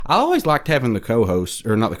I always liked having the co-hosts,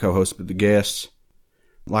 or not the co-hosts, but the guests.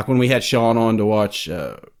 Like when we had Sean on to watch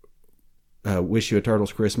Wish You a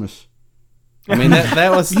Turtle's Christmas. I mean,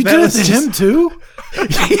 that was... You did it to him, too?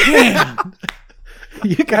 Man.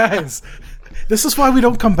 You guys, this is why we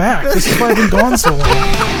don't come back. This is why I've been gone so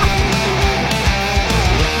long.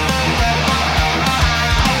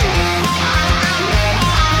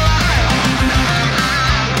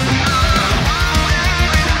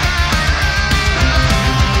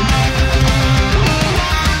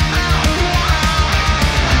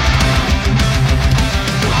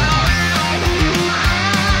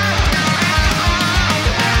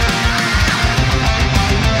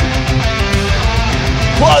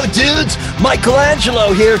 Whoa, dudes!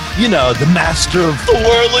 Michelangelo here. You know, the master of the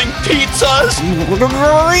whirling pizzas.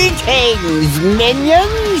 Greetings,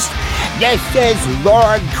 minions! This is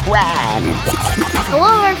Lord Crab.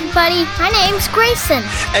 Hello, everybody. My name's Grayson.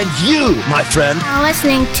 And you, my friend, You're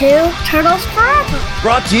listening to Turtles Forever.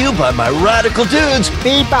 brought to you by my radical dudes,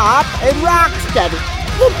 Bebop and Rocksteady.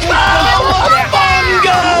 Cowabunga!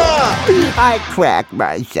 I crack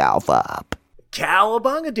myself up.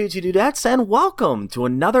 Cowabunga, dudes and dudettes, and welcome to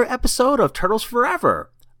another episode of Turtles Forever.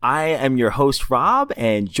 I am your host, Rob,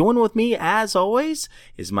 and joining with me, as always,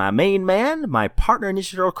 is my main man, my partner in this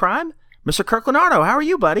turtle crime, Mr. Kirk Leonardo. How are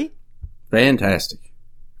you, buddy? Fantastic.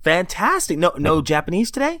 Fantastic. No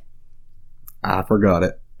Japanese today? I forgot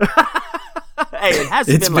it. Hey, it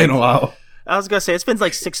hasn't It's been a while. I was going to say, it's been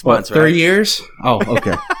like 6 What, months, 3 right? years? Oh,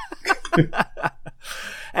 okay.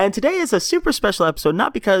 And today is a super special episode,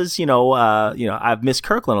 not because, I've missed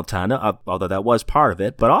Kirkland a ton, although that was part of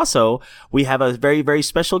it, but also we have a very, very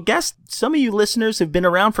special guest. Some of you listeners have been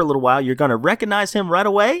around for a little while. You're going to recognize him right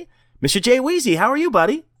away. Mr. Jay Weezy, how are you,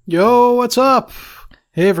 buddy? Yo, what's up?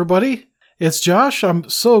 Hey, everybody. It's Josh. I'm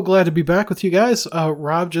so glad to be back with you guys.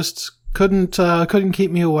 Rob just couldn't keep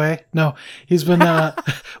me away. No, he's been,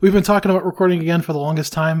 we've been talking about recording again for the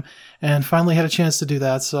longest time and finally had a chance to do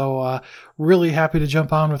that. So, really happy to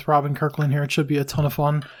jump on with Rob and Kirkland here. It should be a ton of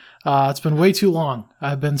fun. It's been way too long.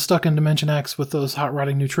 I've been stuck in Dimension X with those hot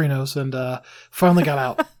rodding neutrinos and, finally got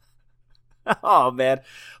out. Oh, man.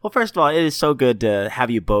 Well, first of all, it is so good to have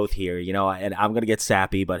you both here, and I'm going to get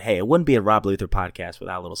sappy, but hey, it wouldn't be a Rob Luther podcast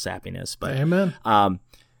without a little sappiness. But, Amen.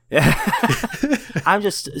 I'm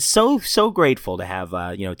just so grateful to have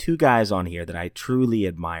two guys on here that I truly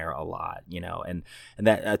admire a lot, and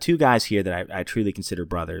that two guys here that I truly consider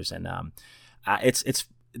brothers, and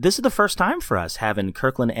this is the first time for us having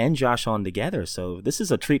Kirkland and Josh on together, so this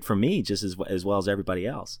is a treat for me just as well as everybody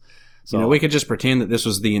else. So we could just pretend that this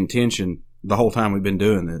was the intention the whole time we've been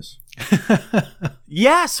doing this.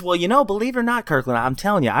 Yes, well, believe it or not, Kirkland, I'm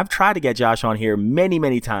telling you, I've tried to get Josh on here many,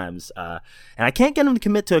 many times, and I can't get him to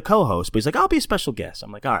commit to a co-host, but he's like, I'll be a special guest.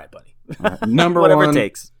 I'm like, all right, buddy. Number whatever one, it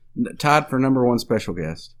takes. Tied for number one special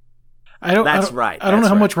guest. I don't know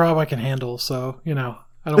how much Rob I can handle, so, I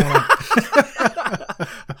don't want to.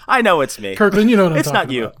 I know it's me. Kirkland, you know what I'm it's talking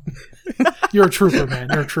not you. about. You're a trooper, man.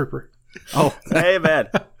 You're a trooper. Oh, hey, man.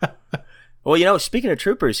 Well, speaking of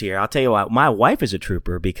troopers here, I'll tell you what, my wife is a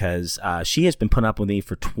trooper because she has been putting up with me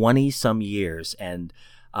for 20-some years. And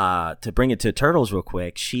to bring it to Turtles real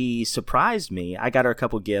quick, she surprised me. I got her a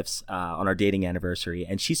couple gifts on our dating anniversary,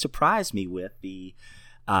 and she surprised me with the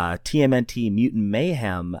TMNT Mutant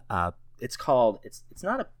Mayhem. It's called, it's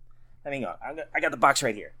not a, hang on, I got the box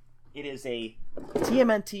right here. It is a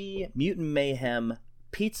TMNT Mutant Mayhem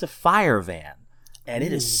Pizza Fire Van. And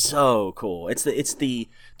it is so cool. It's the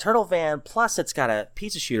turtle van, plus it's got a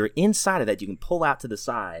pizza shooter inside of that you can pull out to the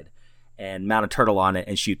side and mount a turtle on it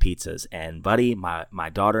and shoot pizzas. And buddy, my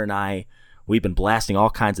daughter and I, we've been blasting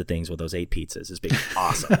all kinds of things with those 8 pizzas. It's been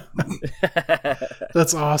awesome.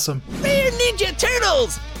 That's awesome. We're Ninja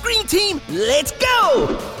Turtles! Green Team, let's go!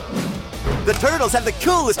 The Turtles have the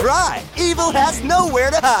coolest ride. Evil has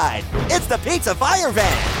nowhere to hide. It's the Pizza Fire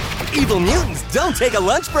Van. Evil mutants don't take a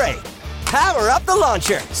lunch break. Power up the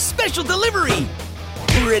launcher. Special delivery.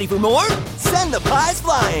 You ready for more? Send the pies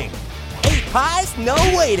flying. 8 pies, no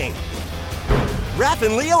waiting. Raph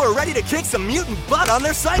and Leo are ready to kick some mutant butt on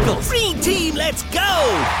their cycles. Green Team, let's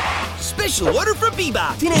go! Special order for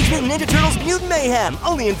Bebop. Teenage Mutant Ninja Turtles Mutant Mayhem.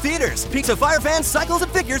 Only in theaters. Pizza Fire Fans, cycles,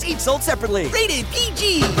 and figures each sold separately. Rated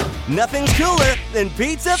PG. Nothing's cooler than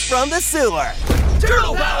pizza from the sewer.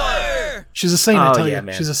 Turtle power! She's a saint, I tell you.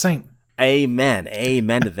 Man. She's a saint. Amen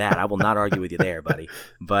to that. I will not argue with you there, buddy.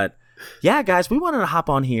 But yeah, guys, we wanted to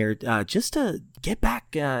hop on here just to get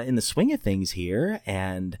back in the swing of things here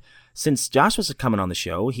and since Josh was coming on the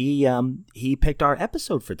show, he picked our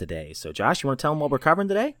episode for today. So Josh, you want to tell him what we're covering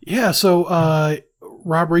today? Yeah, so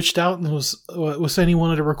Rob reached out and was saying he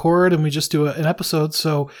wanted to record, and we just do an episode.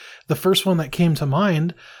 So the first one that came to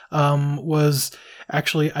mind was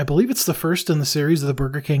actually, I believe it's the first in the series of the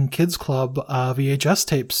Burger King Kids Club VHS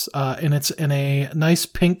tapes, and it's in a nice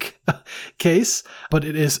pink case, but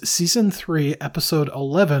it is season 3, episode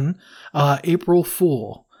 11, April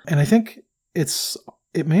Fool. And I think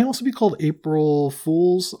it may also be called April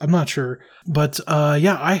Fools. I'm not sure. But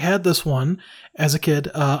yeah, I had this one as a kid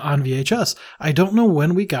on VHS. I don't know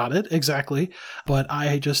when we got it exactly, but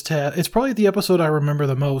I just had, it's probably the episode I remember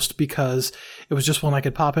the most because it was just one I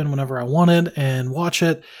could pop in whenever I wanted and watch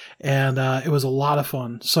it. And it was a lot of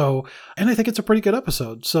fun. So, and I think it's a pretty good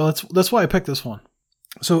episode. So that's why I picked this one.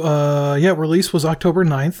 So, yeah, release was October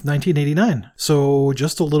 9th, 1989. So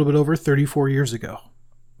just a little bit over 34 years ago,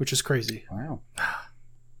 which is crazy. Wow.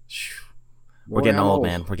 We're getting old,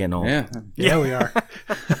 man. We're getting old. Yeah, we are.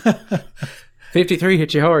 53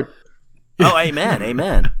 hit you hard. Oh, amen.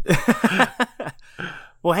 Amen.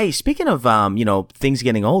 Well, hey, speaking of, things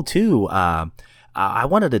getting old too, I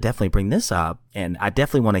wanted to definitely bring this up, and I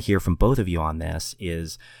definitely want to hear from both of you on this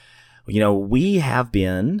is, we have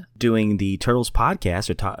been doing the Turtles podcast,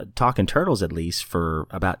 or Talking Turtles at least, for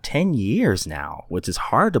about 10 years now, which is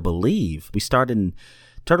hard to believe.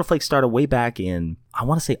 Turtle Flakes started way back in, I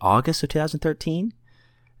want to say August of 2013,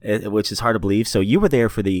 which is hard to believe. So you were there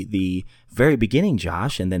for the very beginning,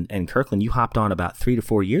 Josh, and Kirkland, you hopped on about 3 to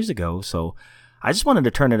 4 years ago. So I just wanted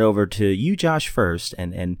to turn it over to you, Josh, first,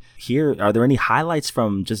 and hear, are there any highlights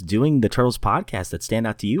from just doing the Turtles podcast that stand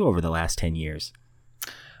out to you over the last 10 years?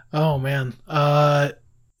 Oh, man.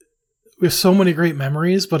 We have so many great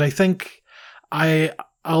memories, but I think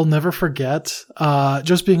I'll never forget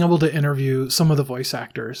just being able to interview some of the voice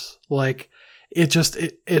actors. Like,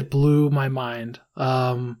 it blew my mind.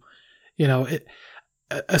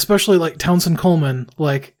 Especially like Townsend Coleman,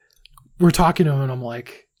 like, we're talking to him and I'm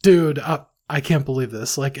like, dude, I can't believe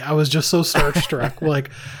this. Like, I was just so starstruck,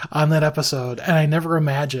 like, on that episode. And I never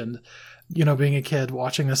imagined, being a kid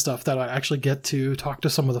watching this stuff, that I actually get to talk to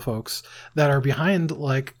some of the folks that are behind,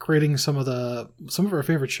 like, creating some of our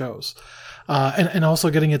favorite shows. And also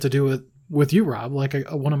getting it to do with you, Rob, like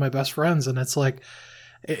one of my best friends. And it's like,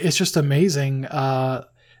 it's just amazing,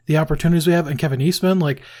 the opportunities we have, and Kevin Eastman,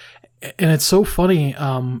 like, and it's so funny.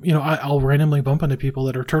 I'll randomly bump into people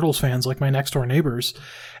that are Turtles fans, like my next door neighbors.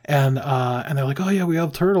 And they're like, oh yeah, we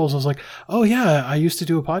love Turtles. I was like, oh yeah, I used to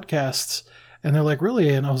do a podcast. And they're like, really?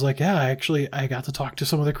 And I was like, yeah, I got to talk to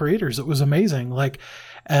some of the creators. It was amazing. Like,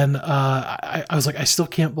 and I was like, I still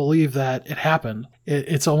can't believe that it happened.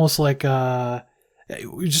 It's almost like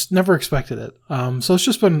we just never expected it. So it's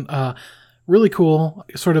just been really cool,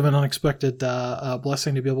 sort of an unexpected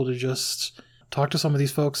blessing to be able to just talk to some of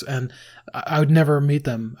these folks. And I would never meet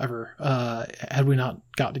them ever had we not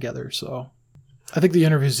got together. So I think the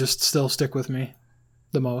interviews just still stick with me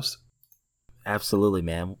the most. Absolutely,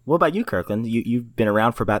 man. What about you, Kirkland? You've been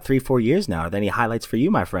around for about 3-4 years now. Are there any highlights for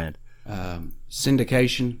you, my friend?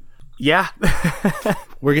 Syndication. Yeah.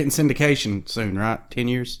 We're getting syndication soon, right? 10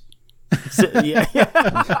 years? Yeah.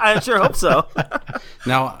 I sure hope so.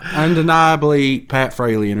 Now, undeniably, Pat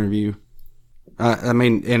Fraley interview.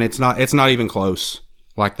 And it's not even close.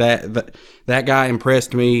 Like that guy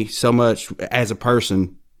impressed me so much as a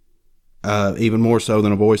person, even more so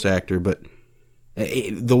than a voice actor. But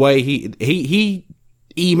the way he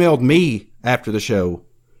emailed me after the show,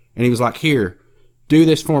 and he was like, "Here, do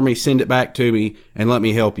this for me, send it back to me, and let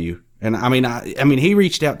me help you." And I mean, he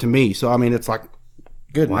reached out to me, so I mean, it's like,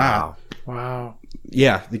 good night. Wow.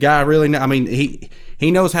 Yeah, the guy really. I mean,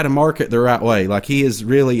 he knows how to market the right way. Like, he is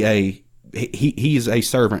really he's a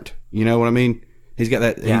servant. You know what I mean? He's got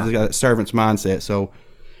that. Yeah. He's got that servant's mindset. So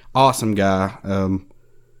awesome guy.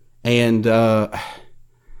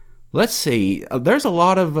 Let's see. There's a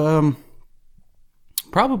lot of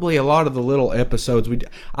probably a lot of the little episodes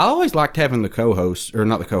I always liked having the co-hosts, or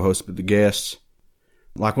not the co-hosts, but the guests.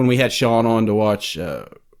 Like when we had Sean on to watch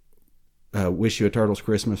Wish You a Turtles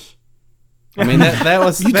Christmas. I mean, that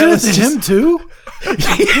was you that did was it to him too.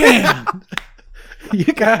 Man, you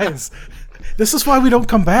guys, this is why we don't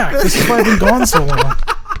come back. This is why I've been gone so long.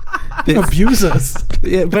 Abuse us.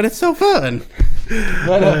 Yeah, but it's so fun.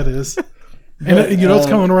 But, it is. And it's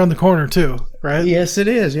coming around the corner too, right? Yes, it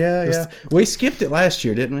is. Yeah. We skipped it last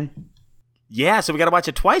year, didn't we? Yeah, so we got to watch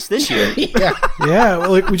it twice this year. Yeah.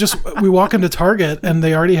 Like we walk into Target and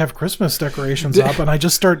they already have Christmas decorations up, and I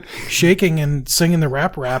just start shaking and singing the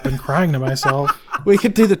rap and crying to myself. We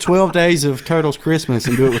could do the 12 days of Turtles Christmas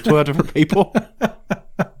and do it with 12 different people.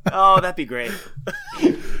 Oh, that'd be great.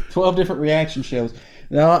 12 different reaction shows.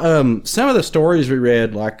 Now, some of the stories we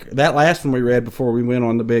read, like that last one we read before we went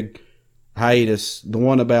on the big hiatus, the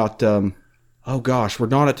one about, where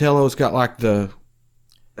Donatello's got like the...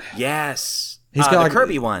 Yes. He's got the like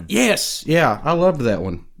Kirby one. Yes. Yeah, I loved that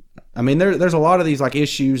one. I mean, there's a lot of these like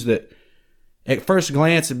issues that at first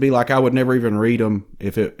glance it'd be like I would never even read them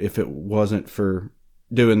if it wasn't for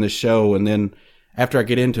doing this show. And then after I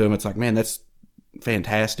get into them, it's like, man, that's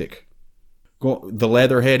fantastic. The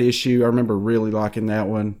Leatherhead issue, I remember really liking that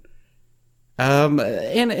one.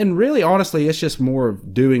 And really, honestly, it's just more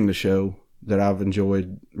of doing the show that I've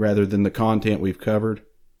enjoyed rather than the content we've covered.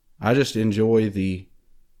 I just enjoy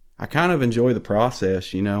I kind of enjoy the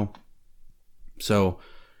process, you know. So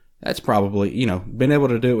that's probably, you know, being able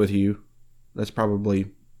to do it with you, that's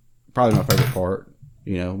probably my favorite part,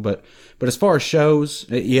 you know. But as far as shows,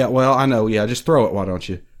 yeah, well, I know, yeah, just throw it, why don't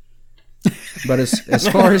you? But as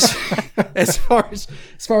far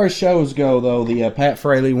as shows go, though, the Pat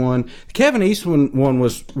Fraley one, the Kevin Eastman one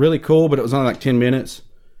was really cool, but it was only like 10 minutes.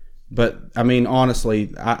 But I mean,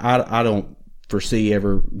 honestly, I don't foresee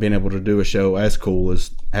ever being able to do a show as cool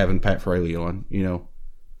as having Pat Fraley on, you know,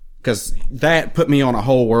 because that put me on a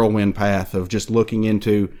whole whirlwind path of just looking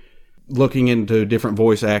into different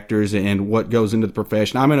voice actors and what goes into the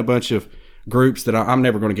profession. I'm in a bunch of groups that I'm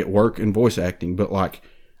never going to get work in voice acting, but like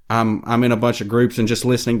I'm in a bunch of groups and just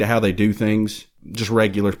listening to how they do things, just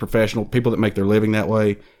regular professional people that make their living that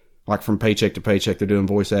way, like from paycheck to paycheck, they're doing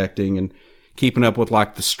voice acting and keeping up with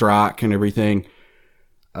like the strike and everything.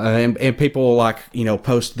 And people like, you know,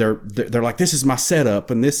 post they're like, this is my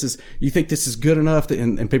setup and you think this is good enough?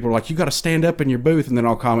 And people are like, you got to stand up in your booth. And then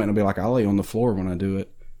I'll comment and be like, I'll lay on the floor when I do it.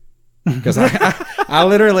 Because I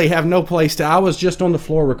literally have no place I was just on the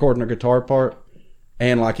floor recording a guitar part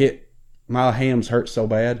and like my hams hurt so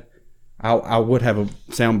bad. I would have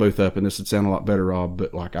a sound booth up and this would sound a lot better, Rob.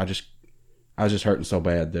 But like, I was just hurting so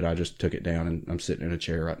bad that I just took it down and I'm sitting in a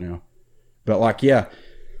chair right now. But like, yeah.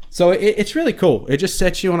 So it's really cool. It just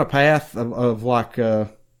sets you on a path of like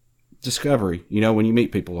discovery, you know, when you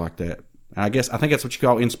meet people like that. I think that's what you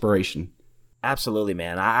call inspiration. Absolutely,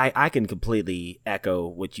 man. I can completely echo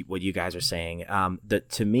what you guys are saying.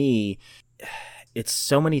 To me, it's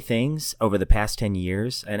so many things over the past 10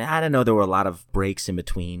 years. And I don't know, there were a lot of breaks in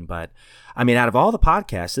between. But, I mean, out of all the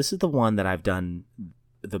podcasts, this is the one that I've done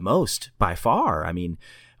the most by far. I mean,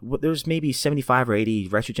 there's maybe 75 or 80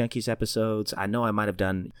 Retro Junkies episodes. I know I might have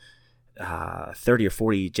done 30 or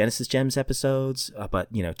 40 Genesis Gems episodes, but,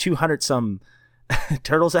 you know, 200 some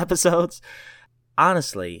Turtles episodes.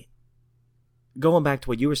 Honestly, going back to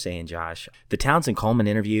what you were saying, Josh, the Townsend Coleman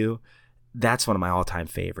interview, that's one of my all-time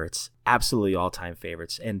favorites. Absolutely all-time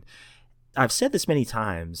favorites. And I've said this many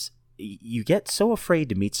times, you get so afraid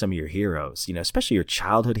to meet some of your heroes, you know, especially your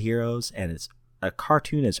childhood heroes, and it's a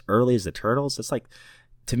cartoon as early as the Turtles. It's like,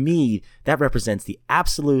 to me, that represents the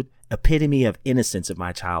absolute epitome of innocence of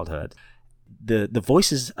my childhood. The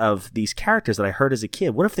voices of these characters that I heard as a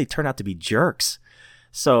kid, what if they turn out to be jerks?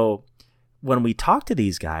 So when we talked to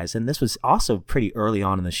these guys, and this was also pretty early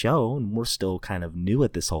on in the show, and we're still kind of new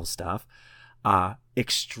at this whole stuff,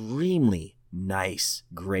 extremely nice,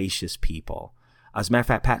 gracious people. As a matter of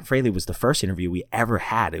fact, Pat Fraley was the first interview we ever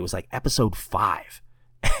had. It was like episode 5.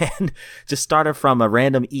 And just started from a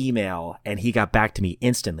random email, and he got back to me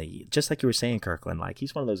instantly. Just like you were saying, Kirkland, like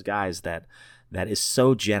he's one of those guys that is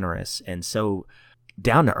so generous and so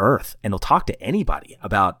down to earth, and he'll talk to anybody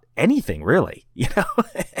about anything, really, you know.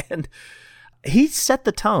 And he set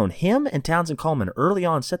the tone. Him and Townsend Coleman early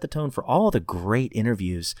on set the tone for all the great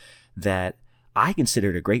interviews that I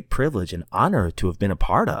considered a great privilege and honor to have been a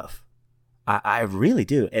part of. I really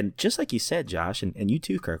do. And just like you said, Josh, and you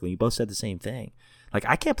too, Kirkland, you both said the same thing. Like,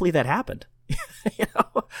 I can't believe that happened. You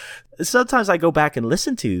know, sometimes I go back and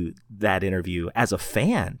listen to that interview as a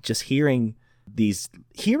fan, just hearing these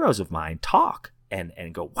heroes of mine talk and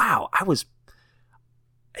go, wow, I was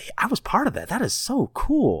part of that. That is so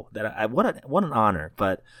cool. What an honor.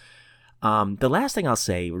 But the last thing I'll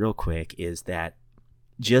say real quick is that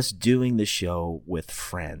just doing the show with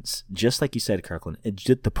friends, just like you said, Kirkland,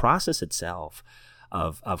 the process itself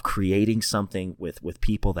of creating something with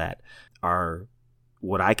people that are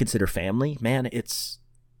what I consider family, man, it's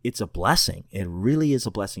a blessing. It really is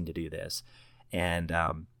a blessing to do this. And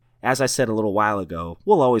as I said a little while ago,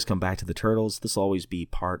 we'll always come back to the Turtles. This will always be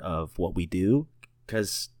part of what we do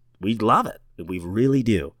because we love it. We really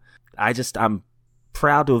do. I'm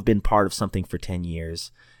proud to have been part of something for 10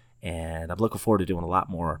 years, and I'm looking forward to doing a lot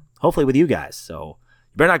more, hopefully with you guys. So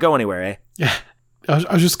you better not go anywhere, eh? Yeah.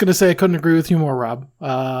 I was just going to say I couldn't agree with you more, Rob.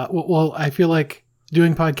 Well, I feel like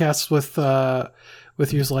doing podcasts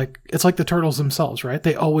with you is like, it's like the turtles themselves, right?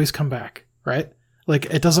 They always come back, right? Like,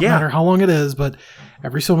 it doesn't matter how long it is, but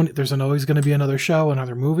every so many, there's always going to be another show,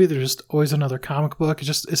 another movie. There's just always another comic book.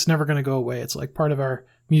 It's never going to go away. It's like part of our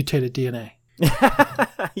mutated DNA.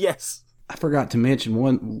 Yes. I forgot to mention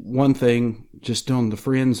one thing, just on the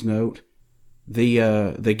Friends note.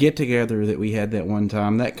 The get together that we had that one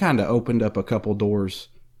time, that kind of opened up a couple doors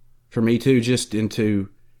for me too, just into,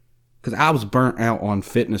 because I was burnt out on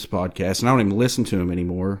fitness podcasts, and I don't even listen to them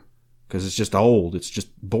anymore because it's just old. It's just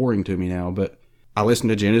boring to me now. But I listen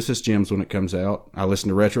to Genesis Gems when it comes out. I listen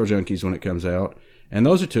to Retro Junkies when it comes out, and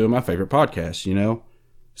those are two of my favorite podcasts. You know,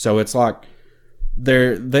 so it's like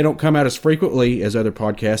they don't come out as frequently as other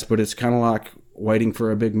podcasts, but it's kind of like waiting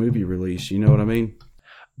for a big movie release. You know what I mean?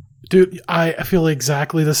 Dude, I feel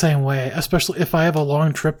exactly the same way, especially if I have a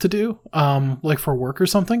long trip to do, like for work or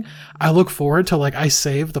something. I look forward to, like, I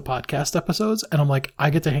save the podcast episodes, and I'm like,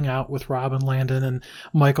 I get to hang out with Rob and Landon and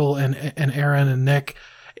Michael and Aaron and Nick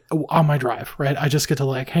on my drive, right? I just get to,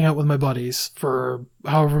 like, hang out with my buddies for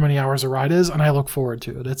however many hours a ride is, and I look forward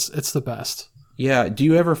to it. It's the best. Yeah. Do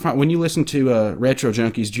you ever find, when you listen to Retro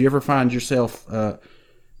Junkies, do you ever find yourself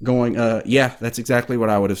going, yeah, that's exactly what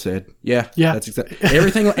I would have said. Yeah. That's exactly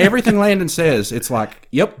everything Landon says. It's like,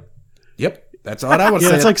 yep, that's what I would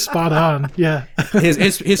say. It's like spot on. Yeah.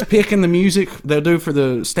 his pick in the music they'll do for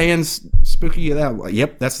the Stan's Spooky.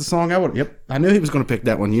 Yep, that's the song I would. Yep, I knew he was going to pick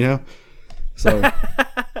that one. You know, so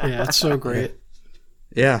yeah, it's so great.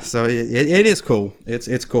 Yeah, so it is cool.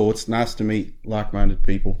 It's cool. It's nice to meet like-minded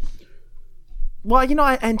people. Well, you know,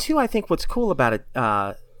 and two, I think what's cool about it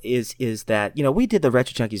is that, you know, we did the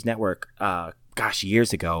Retro Junkies Network,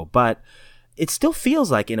 years ago, but it still feels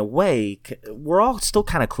like, in a way, we're all still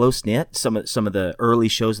kind of close-knit, some of the early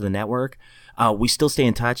shows of the network. We still stay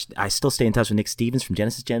in touch. I still stay in touch with Nick Stevens from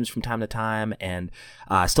Genesis Gems from time to time, and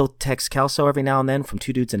still text Kelso every now and then from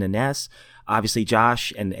Two Dudes and a Nest. Obviously,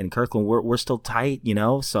 Josh and Kirkland, we're still tight, you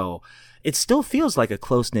know, so it still feels like a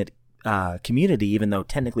close-knit community, even though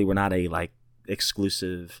technically we're not a, like,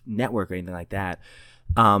 exclusive network or anything like that.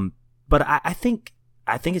 But I think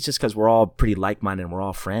it's just because we're all pretty like-minded and we're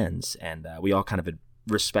all friends, and we all kind of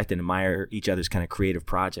respect and admire each other's kind of creative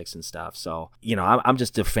projects and stuff. So, you know, I'm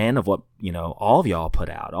just a fan of what, you know, all of y'all put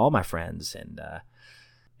out, all my friends, and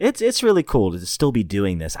it's really cool to still be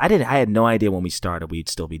doing this. I had no idea when we started we'd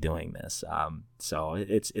still be doing this. So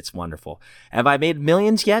it's wonderful. Have I made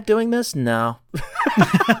millions yet doing this? No.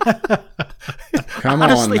 Come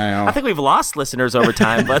Honestly, on now. I think we've lost listeners over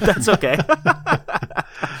time, but that's okay.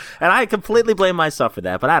 And I completely blame myself for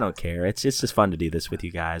that, but I don't care. It's just fun to do this with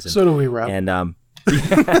you guys. And, so do we, Rob. And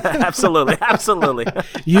absolutely.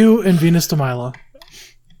 You and Venus de Milo.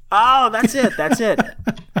 Oh, that's it.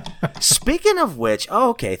 Speaking of which,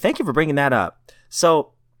 okay, thank you for bringing that up.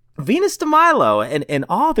 So, Venus de Milo and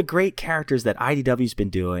all the great characters that IDW's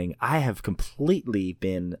been doing, I have completely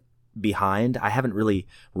been behind. I haven't really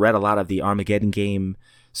read a lot of the Armageddon game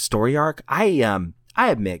story arc. I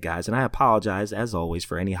admit, guys, and I apologize as always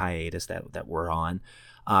for any hiatus that we're on,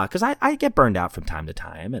 because I get burned out from time to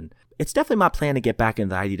time, and it's definitely my plan to get back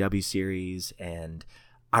into the IDW series, and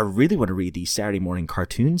I really want to read the Saturday morning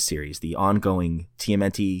cartoon series, the ongoing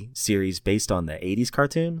TMNT series based on the 80s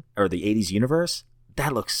cartoon, or the 80s universe.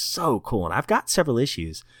 That looks so cool, and I've got several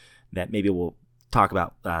issues that maybe we'll talk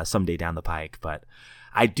about someday down the pike, but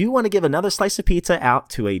I do want to give another slice of pizza out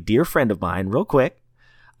to a dear friend of mine real quick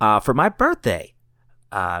for my birthday.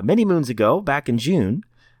 Many moons ago, back in June,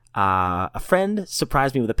 a friend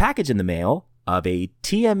surprised me with a package in the mail of a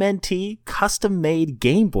TMNT custom-made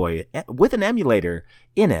Game Boy with an emulator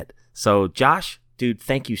in it. So, Josh, dude,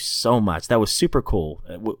 thank you so much. That was super cool.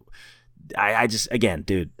 I just, again,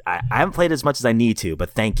 dude, I haven't played as much as I need to,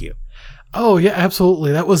 but thank you. Oh yeah,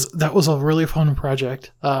 absolutely. That was a really fun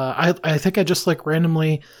project. I think I just like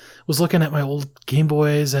randomly was looking at my old Game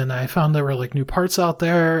Boys, and I found there were like new parts out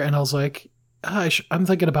there, and I was like, I'm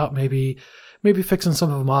thinking about maybe fixing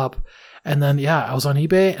some of them up. And then, yeah, I was on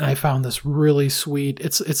eBay and I found this really sweet,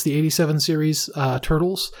 it's the 87 series,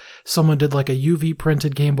 Turtles. Someone did like a UV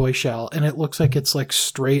printed Game Boy shell, and it looks like it's like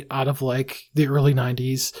straight out of like the early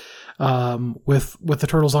 90s, with the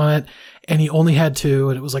Turtles on it. And he only had two,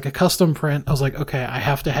 and it was like a custom print. I was like, okay, I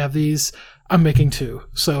have to have these. I'm making two.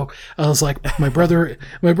 So I was like, my brother in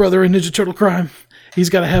Ninja Turtle Crime,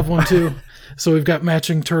 he's got to have one too. So we've got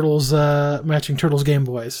matching Turtles Game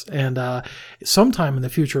Boys, and sometime in the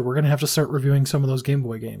future we're gonna have to start reviewing some of those Game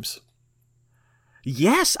Boy games.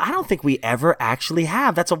 Yes, I don't think we ever actually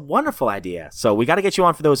have. That's a wonderful idea. So we got to get you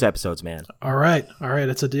on for those episodes, man. All right,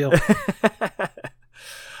 it's a deal.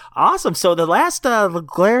 Awesome. So the last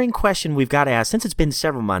glaring question we've got to ask, since it's been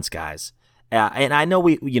several months, guys, And I know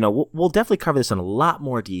we'll definitely cover this in a lot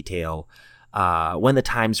more detail when the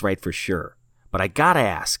time's right for sure. But I gotta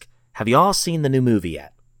ask, have you all seen the new movie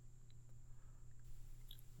yet?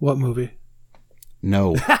 What movie?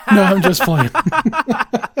 No. No, I'm just playing.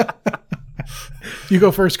 You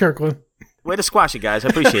go first, Kirkland. Way to squash it, guys. I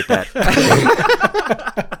appreciate that.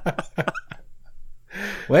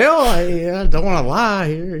 Well, I don't want to lie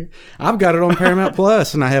here. I've got it on Paramount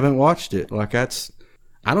Plus, and I haven't watched it.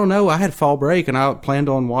 I don't know. I had fall break, and I planned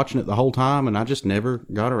on watching it the whole time, and I just never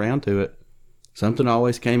got around to it. Something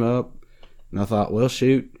always came up, and I thought, well,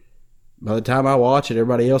 shoot. By the time I watch it,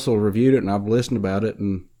 everybody else will have reviewed it, and I've listened about it,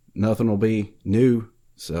 and nothing will be new.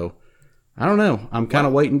 So, I don't know. I'm kind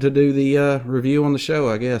of waiting to do the review on the show,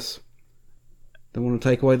 I guess. Don't want to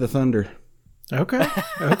take away the thunder.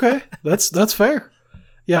 Okay. That's fair.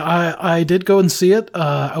 Yeah, I did go and see it.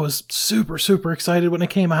 I was super, super excited when it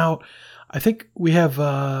came out. I think we have,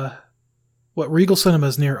 Regal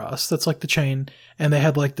Cinemas near us. That's like the chain. And they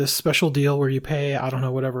had like this special deal where you pay, I don't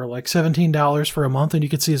know, whatever, like $17 for a month and you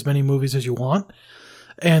could see as many movies as you want.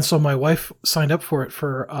 And so my wife signed up for it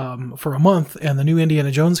for a month, and the new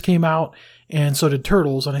Indiana Jones came out, and so did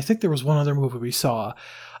Turtles. And I think there was one other movie we saw.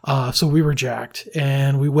 So we were jacked,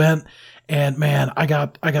 and we went, and man, I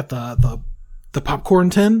got the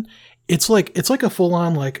popcorn tin. It's like a full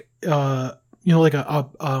on like like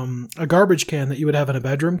a garbage can that you would have in a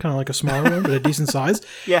bedroom, kind of like a smaller one, but a decent size.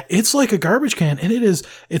 Yeah. It's like a garbage can, and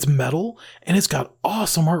it's metal, and it's got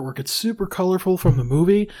awesome artwork. It's super colorful from the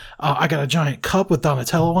movie. I got a giant cup with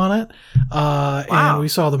Donatello on it. Wow. And we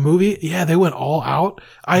saw the movie. Yeah, they went all out.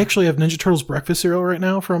 I actually have Ninja Turtles breakfast cereal right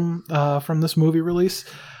now from this movie release.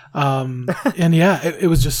 And yeah, it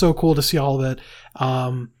was just so cool to see all of it.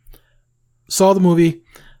 Saw the movie.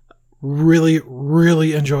 Really,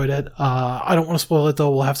 really enjoyed it. I don't want to spoil it though.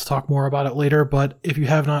 We'll have to talk more about it later, but if you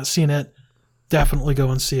have not seen it, definitely go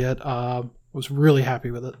and see it. Was really happy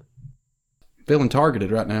with it. Feeling targeted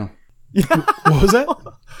right now. What was that?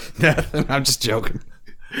 Nothing. I'm just joking.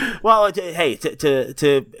 Well, hey,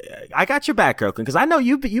 I got your back, Kirkland, because I know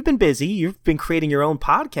you've been busy. You've been creating your own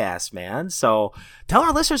podcast, man. So tell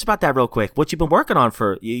our listeners about that real quick. What you've been working on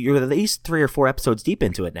you're at least 3 or 4 episodes deep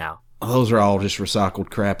into it now. Those are all just recycled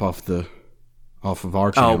crap off of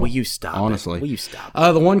our channel. Oh, will you stop? Honestly, will you stop?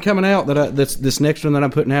 The one coming out that's this next one that I'm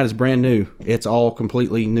putting out is brand new. It's all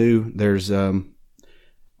completely new. There's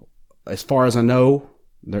as far as I know,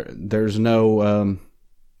 there's no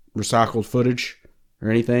recycled footage or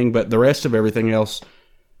anything, but the rest of everything else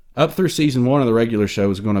up through season 1 of the regular show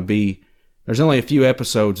is going to be. There's only a few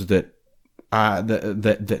episodes that hadn't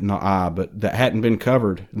been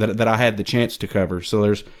covered that I had the chance to cover. So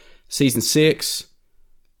there's season 6,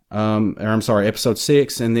 episode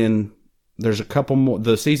 6, and then there's a couple more.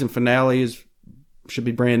 The season finale should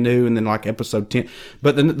be brand new, and then like episode 10.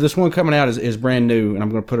 But this one coming out is brand new, and I'm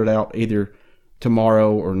going to put it out either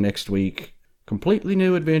tomorrow or next week. Completely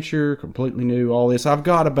new adventure, completely new all this. I've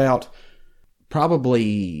got about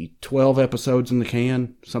probably 12 episodes in the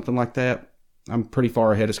can, something like that. I'm pretty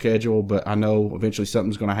far ahead of schedule, but I know eventually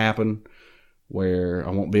something's going to happen where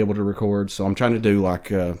I won't be able to record. So I'm trying to do like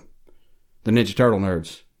the Ninja Turtle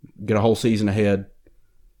nerds, get a whole season ahead,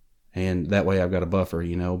 and that way I've got a buffer,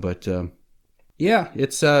 But yeah,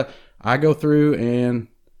 it's I go through and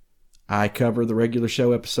I cover the regular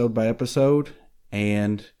show episode by episode,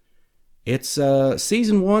 and it's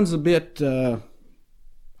season 1's a bit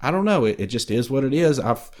I don't know. It just is what it is.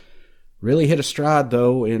 I've really hit a stride,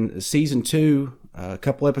 though, in season 2. A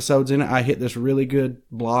couple episodes in it, I hit this really good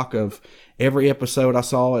block of every episode I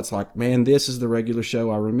saw. It's like, man, this is the regular show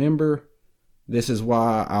I remember. This is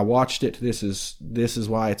why I watched it. This is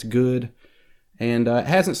why it's good. And it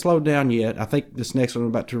hasn't slowed down yet. I think this next one I'm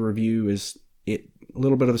about to review is a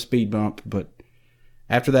little bit of a speed bump. But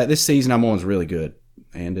after that, this season I'm on is really good.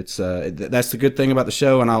 And it's that's the good thing about the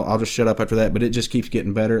show, and I'll just shut up after that. But it just keeps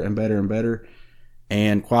getting better and better and better.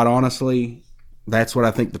 And quite honestly, that's what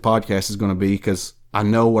I think the podcast is going to be, because I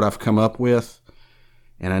know what I've come up with,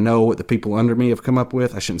 and I know what the people under me have come up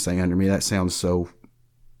with. I shouldn't say under me. That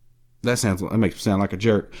makes me sound like a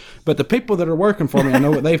jerk. But the people that are working for me, I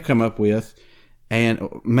know what they've come up with, and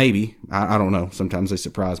maybe I don't know. Sometimes they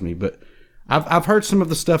surprise me, but I've heard some of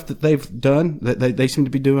the stuff that they've done that they seem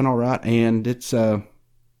to be doing all right, and it's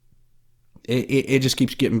it just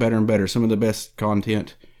keeps getting better and better. Some of the best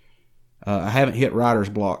content. I haven't hit writer's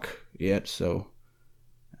block yet, so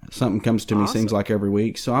something comes to me, seems like every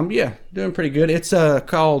week. So I'm doing pretty good. It's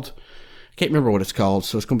called, I can't remember what it's called,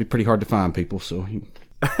 so it's going to be pretty hard to find, people. So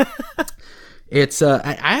It's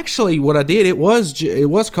I actually what I did. It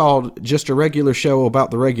was called Just a Regular Show About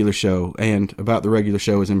the Regular Show, and About the Regular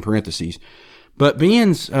Show is in parentheses. But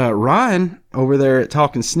Ben's Ryan over there at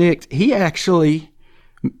Talking Snicked, he actually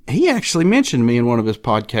mentioned me in one of his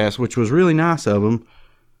podcasts, which was really nice of him.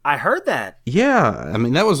 I heard that. Yeah, I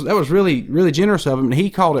mean that was really really generous of him, and he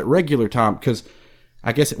called it Regular Time because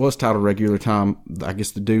I guess it was titled Regular Time. I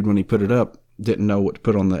guess the dude when he put it up didn't know what to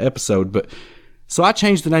put on the episode, but so I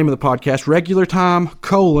changed the name of the podcast, Regular Time,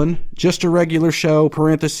 Just a Regular Show,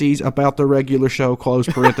 parentheses, About the Regular Show, close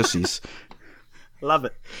parentheses. Love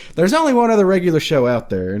it. There's only one other regular show out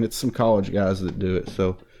there, and it's some college guys that do it.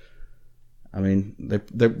 So, I mean,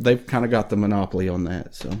 they've kind of got the monopoly on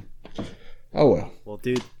that. So, oh well. Well,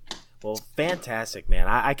 dude. Well, fantastic, man.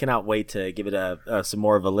 I cannot wait to give it some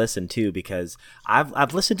more of a listen too, because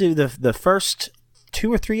I've listened to the first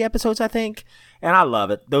 2 or 3 episodes, I think, and I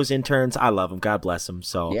love it. Those interns, I love them. God bless them.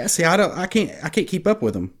 So yeah, see, I can't keep up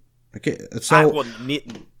with them.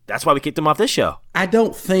 That's why we kicked them off this show. I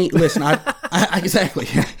don't think. Listen, I exactly.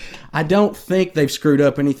 I don't think they've screwed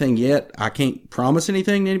up anything yet. I can't promise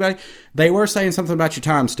anything to anybody. They were saying something about your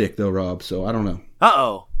time stick, though, Rob. So I don't know.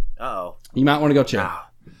 Uh oh. You might want to go check.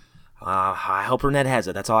 I hope Renette has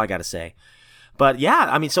it. That's all I got to say. But yeah,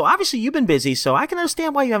 I mean, so obviously you've been busy, so I can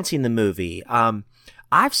understand why you haven't seen the movie.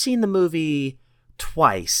 I've seen the movie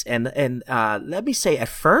twice, and let me say, at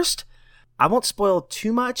first, I won't spoil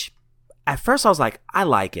too much. At first, I was like, I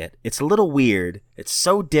like it. It's a little weird. It's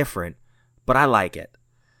so different, but I like it.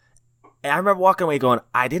 And I remember walking away going,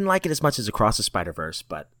 I didn't like it as much as Across the Spider-Verse,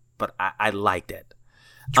 but I liked it.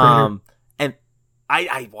 And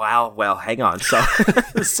well, hang on. So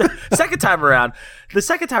the second time around,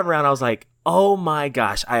 I was like, oh my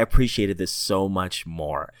gosh, I appreciated this so much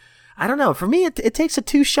more. I don't know. For me, it takes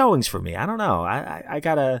 2 showings for me. I don't know. I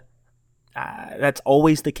gotta. That's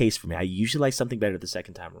always the case for me. I usually like something better the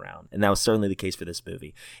second time around, and that was certainly the case for this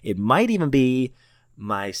movie. It might even be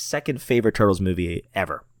my second favorite Turtles movie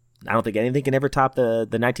ever. I don't think anything can ever top the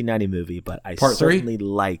 1990 movie, but I certainly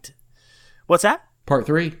liked. What's that? Part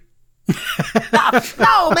 3.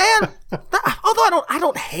 No, man. Although I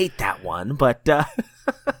don't hate that one, but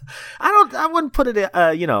I wouldn't put it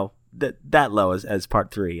that low as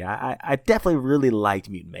part 3. I definitely really liked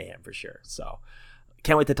Mutant Mayhem for sure. So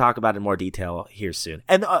can't wait to talk about it in more detail here soon.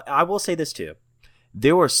 And I will say this too.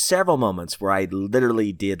 There were several moments where I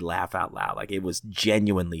literally did laugh out loud. Like, it was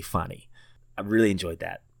genuinely funny. I really enjoyed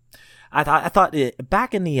that. I thought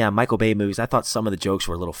back in the Michael Bay movies, I thought some of the jokes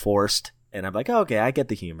were a little forced. And I'm like, oh, okay, I get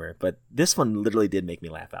the humor. But this one literally did make me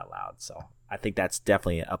laugh out loud. So I think that's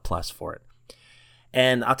definitely a plus for it.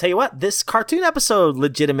 And I'll tell you what, this cartoon episode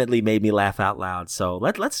legitimately made me laugh out loud. So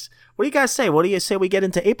let's what do you guys say? What do you say we get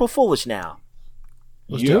into April Foolish now?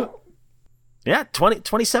 Let's do it. Yeah,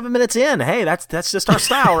 27 minutes in. Hey, that's just our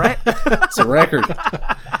style, right? It's a record.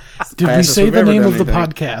 Did we say the name of the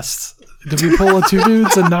podcast? Did we pull a 2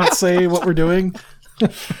 dudes and not say what we're doing?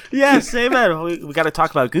 Yeah, same man. We got to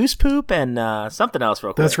talk about goose poop and something else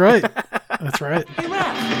real quick. That's right. That's right. Hey,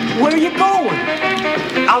 Raph, where are you going?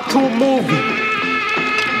 Out to a movie.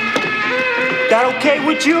 That okay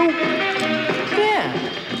with you? Yeah.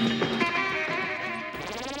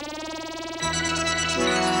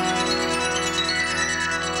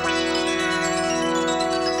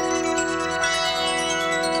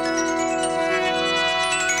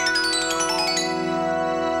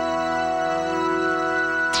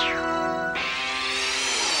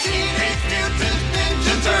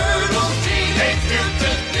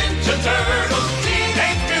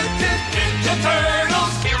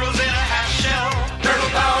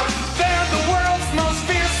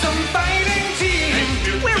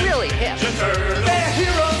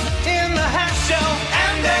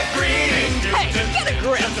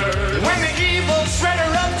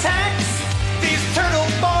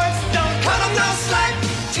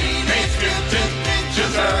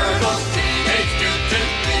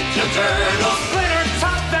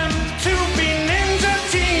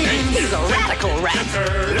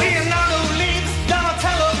 Leonardo leads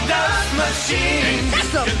Donatello does machines.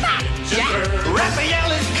 That's a fact, Jack.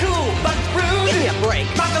 Raphael is cool but rude. Give me a break.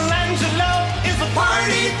 Michelangelo is a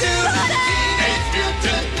party dude. Teenage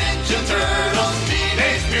Mutant Ninja Turtles.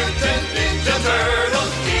 Teenage Mutant Ninja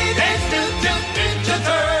Turtles. Teenage Mutant Ninja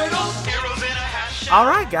Turtles. Heroes in a hash. All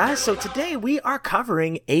right, guys. So today we are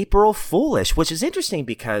covering April Foolish, which is interesting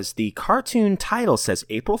because the cartoon title says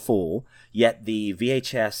April Fool, yet the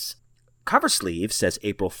VHS cover sleeve says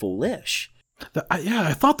April Foolish.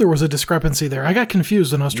 I thought there was a discrepancy there. I got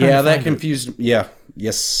confused when I was trying to find confused. Yeah.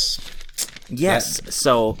 Yes.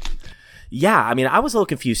 So, Yeah, I mean, I was a little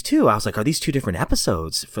confused too. I was like, are these two different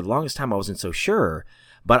episodes? For the longest time, I wasn't so sure.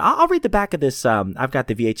 But I'll read the back of this. I've got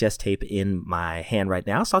the VHS tape in my hand right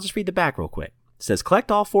now, so I'll just read the back real quick. It says,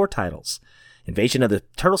 collect all 4 titles. Invasion of the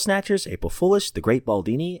Turtle Snatchers, April Foolish, The Great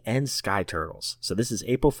Baldini, and Sky Turtles. So this is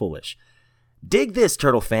April Foolish. Dig this,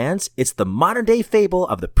 Turtle fans. It's the modern-day fable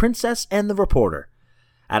of the Princess and the Reporter.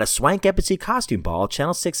 At a Swank Embassy costume ball,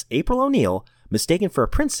 Channel 6 April O'Neil, mistaken for a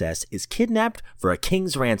princess, is kidnapped for a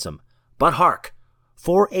king's ransom. But hark!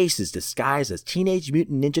 4 aces disguised as Teenage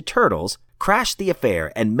Mutant Ninja Turtles crash the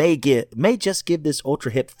affair and may just give this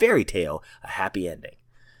ultra-hip fairy tale a happy ending.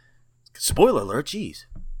 Spoiler alert, jeez.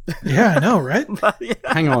 Yeah, I know, right? Yeah.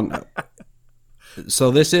 Hang on.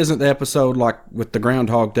 So this isn't the episode like with the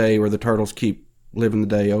Groundhog Day where the turtles keep living the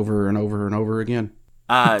day over and over and over again?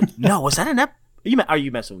 No, was that an Are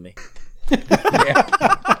you messing with me?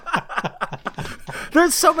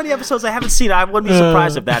 There's so many episodes I haven't seen. I wouldn't be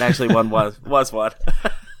surprised if that actually one was one.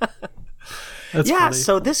 That's yeah, funny.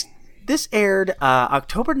 so this aired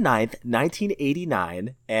October 9th,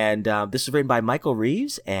 1989, and this was written by Michael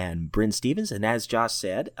Reeves and Bryn Stevens, and as Josh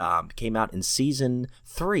said, came out in season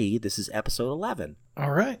 3. This is episode 11.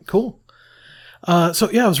 All right, cool. So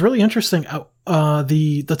yeah, it was really interesting.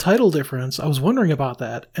 The title difference, I was wondering about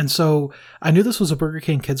that. And so I knew this was a Burger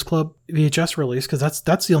King Kids Club VHS release because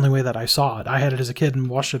that's the only way that I saw it. I had it as a kid and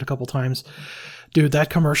watched it a couple times. Dude, that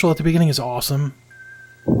commercial at the beginning is awesome.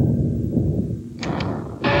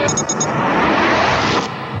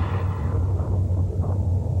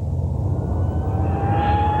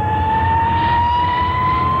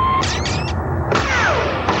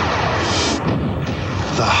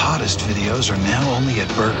 The hottest videos are now only at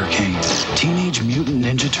Burger King. Teenage Mutant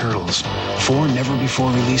Ninja Turtles. 4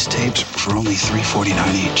 never-before-released tapes for only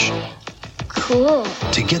 $3.49 each. Cool.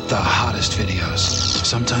 To get the hottest videos,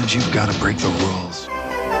 sometimes you've got to break the rules.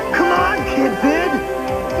 Come on, Kid Bid!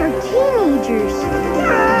 They're teenagers.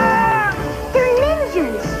 They're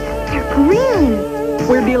ninjas. They're green.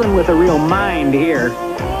 We're dealing with a real mind here.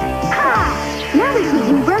 Ah! Now they're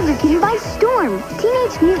taking Burger King by storm.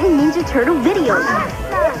 Teenage Mutant Ninja Turtle videos.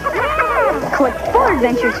 Collect 4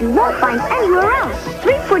 adventures you won't find anywhere else.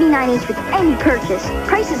 $3.49 each with any purchase.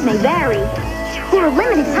 Prices may vary. For a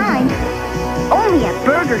limited time, only at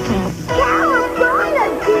Burger King. California!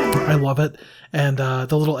 I love it. And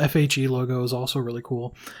the little FHE logo is also really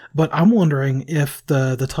cool. But I'm wondering if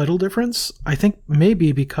the title difference, I think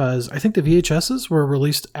maybe because I think the VHSs were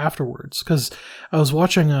released afterwards. Because I was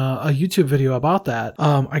watching a YouTube video about that.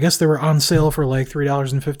 I guess they were on sale for like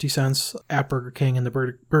 $3.50 at Burger King in the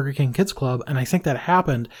Burger King Kids Club. And I think that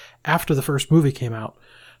happened after the first movie came out.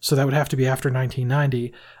 So that would have to be after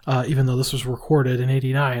 1990, even though this was recorded in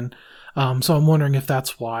 89. So I'm wondering if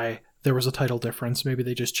that's why there was a title difference. Maybe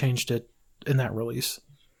they just changed it in that release.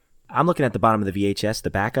 I'm looking at the bottom of the VHS, the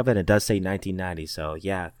back of it, and it does say 1990. So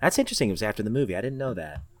yeah, that's interesting. It was after the movie. I didn't know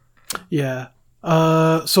that. Yeah.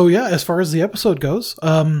 So yeah, as far as the episode goes,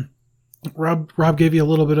 Rob gave you a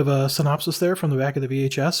little bit of a synopsis there from the back of the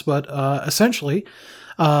VHS, but essentially,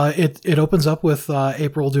 it opens up with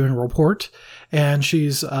April doing a report, and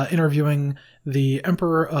she's interviewing the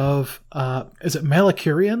Emperor of is it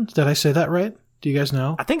Malakurian? Did I say that right? Do you guys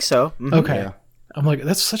know? I think so. Mm-hmm. Okay. Yeah. I'm like,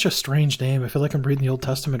 that's such a strange name. I feel like I'm reading the Old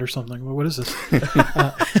Testament or something. What is this?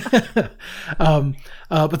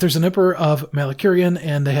 But there's an Emperor of Malakurian,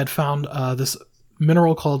 and they had found this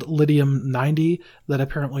mineral called Lithium-90 that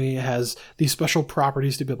apparently has these special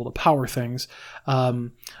properties to be able to power things.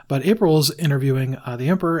 But April's interviewing the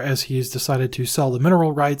Emperor as he's decided to sell the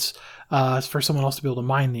mineral rights for someone else to be able to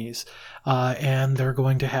mine these. And they're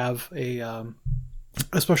going to have a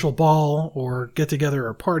special ball or get together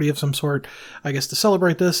or party of some sort, I guess, to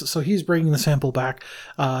celebrate this. So he's bringing the sample back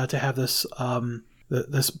to have this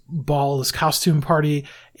this ball, this costume party,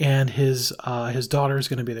 and his daughter is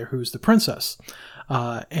going to be there, who's the princess.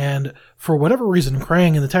 And for whatever reason,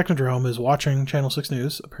 Krang in the Technodrome is watching Channel 6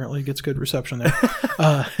 News. Apparently, gets good reception there.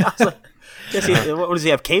 What does he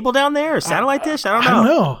have? Cable down there or satellite dish? I don't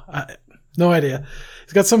know. No idea.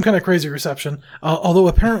 He's got some kind of crazy reception. Although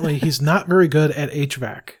apparently he's not very good at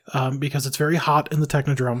HVAC because it's very hot in the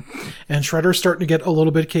Technodrome, and Shredder's starting to get a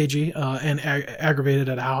little bit cagey and aggravated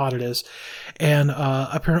at how hot it is. And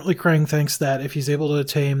apparently Krang thinks that if he's able to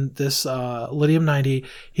tame this Lithium-90,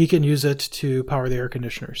 he can use it to power the air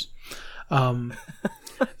conditioners.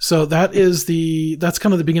 So that's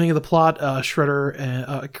kind of the beginning of the plot.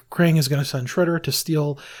 Krang is going to send Shredder to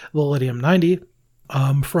steal the Lithium-90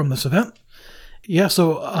 from this event. Yeah,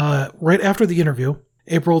 so right after the interview,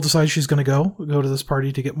 April decides she's going to go to this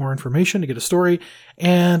party to get more information, to get a story,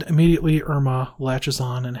 and immediately Irma latches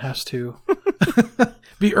on and has to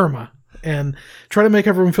be Irma. and try to make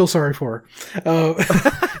everyone feel sorry for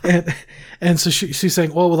her. And so she's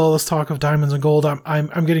saying, well, with all this talk of diamonds and gold,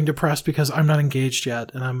 I'm getting depressed because I'm not engaged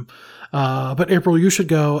yet. And but April, you should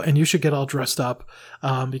go and you should get all dressed up,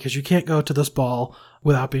 because you can't go to this ball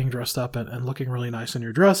without being dressed up and looking really nice in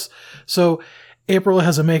your dress. So April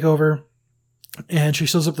has a makeover and she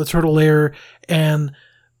shows up the turtle lair and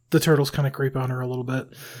the turtles kind of creep on her a little bit.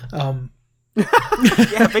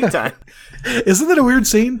 Yeah, big time. Isn't that a weird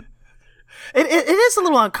scene? It is a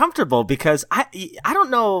little uncomfortable because I don't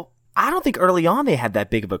know. I don't think early on they had that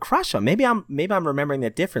big of a crush on. Maybe I'm remembering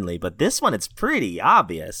that differently, but this one it's pretty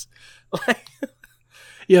obvious.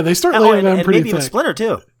 Yeah, they start laying down pretty maybe even thick. Splinter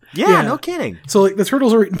too. Yeah, no kidding. So like the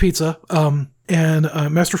turtles are eating pizza, and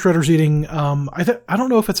Master Shredder's eating. I don't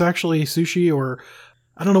know if it's actually sushi or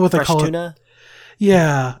I don't know what they call tuna? it.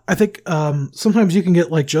 Yeah, I think sometimes you can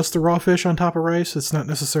get like just the raw fish on top of rice. It's not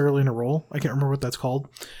necessarily in a roll. I can't remember what that's called.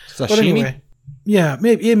 Sashimi? But anyway, yeah,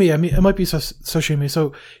 maybe. I mean, it might be sashimi.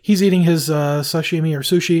 So he's eating his sashimi or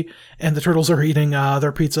sushi, and the turtles are eating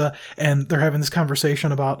their pizza, and they're having this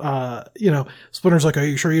conversation about, Splinter's like, "Are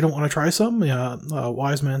you sure you don't want to try some?"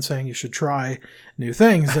 Wise Man saying you should try new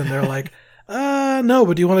things, and they're like, "No,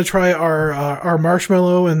 but do you want to try our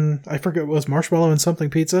marshmallow and I forget what it was, marshmallow and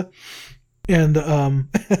something pizza?" And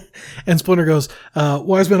and Splinter goes,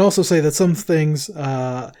 "Wise Men also say that some things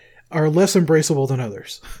are less embraceable than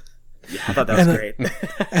others." Yeah, I thought that was great.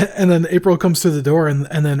 And then April comes to the door, and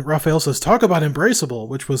then Raphael says, "Talk about embraceable,"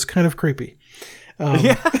 which was kind of creepy.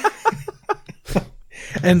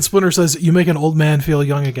 And Splinter says, "You make an old man feel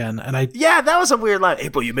young again." And that was a weird line.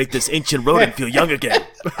 April, you make this ancient rodent feel young again.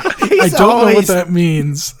 I don't know what that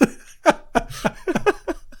means.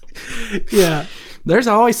 Yeah. There's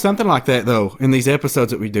always something like that, though, in these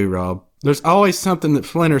episodes that we do, Rob. There's always something that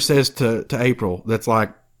Splinter says to April that's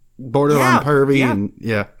like borderline pervy. And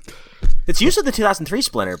it's usually the 2003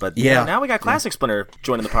 Splinter, but now we got classic Splinter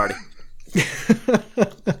joining the party.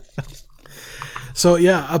 So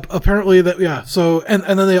apparently that So and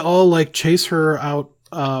then they all like chase her out.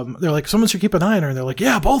 They're like, someone should keep an eye on her. And they're like,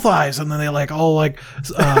 yeah, both eyes. And then they like all like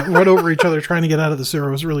run over each other trying to get out of the sewer.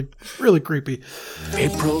 It was really, really creepy.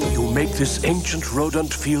 April, you make this ancient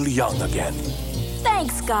rodent feel young again.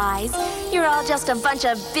 Thanks, guys. You're all just a bunch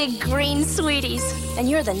of big green sweeties. And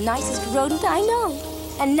you're the nicest rodent I know.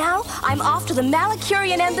 And now I'm off to the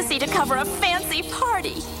Malakurian Embassy to cover a fancy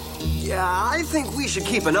party. Yeah, I think we should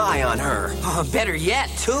keep an eye on her. Better yet,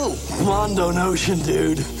 too. Mondo Notion,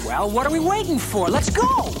 dude. Well, what are we waiting for? Let's go!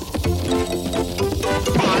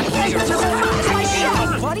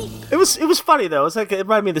 It was funny though. It's like it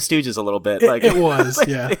reminded me of the Stooges a little bit. It was,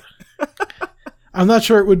 yeah. I'm not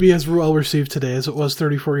sure it would be as well received today as it was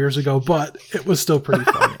 34 years ago, but it was still pretty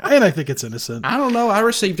funny, and I think it's innocent. I don't know. I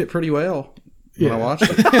received it pretty well when I watched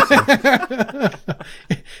it.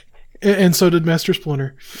 And so did Master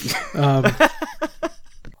Splinter.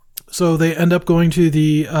 So they end up going to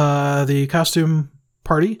the costume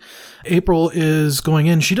party. April is going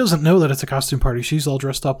in. She doesn't know that it's a costume party. She's all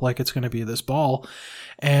dressed up like it's going to be this ball.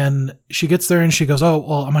 And she gets there and she goes, "Oh,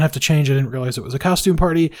 well, I'm going to have to change. I didn't realize it was a costume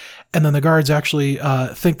party." And then the guards actually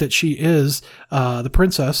think that she is the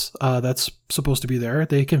princess that's supposed to be there.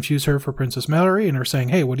 They confuse her for Princess Mallory and are saying,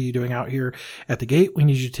 "Hey, what are you doing out here at the gate? We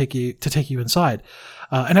need you to take you inside."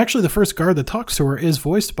 And actually, the first guard that talks to her is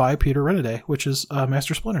voiced by Peter Renaday, which is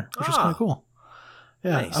Master Splinter, which is kind of cool.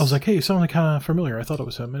 Yeah, nice. I was like, "Hey, you sound kind of familiar." I thought it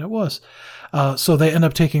was him, and it was. So they end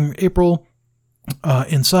up taking April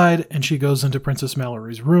inside, and she goes into Princess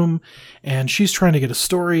Mallory's room, and she's trying to get a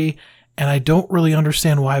story, and I don't really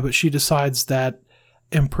understand why, but she decides that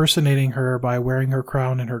impersonating her by wearing her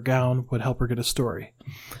crown and her gown would help her get a story.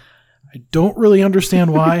 I don't really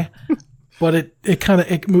understand why, but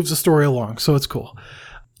it moves the story along, so it's cool.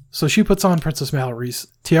 So she puts on Princess Mallory's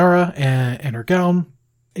tiara and her gown,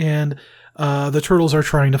 and the turtles are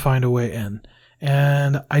trying to find a way in.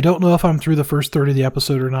 And I don't know if I'm through the first third of the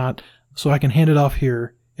episode or not, so I can hand it off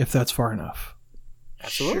here if that's far enough.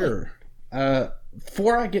 Absolutely. Sure.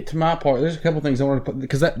 Before I get to my part, there's a couple things I want to put,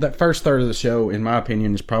 because that first third of the show, in my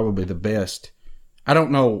opinion, is probably the best. I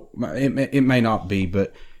don't know, it may not be,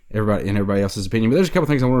 but everybody else's opinion. But there's a couple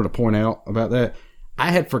things I wanted to point out about that.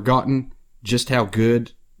 I had forgotten just how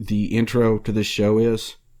good the intro to this show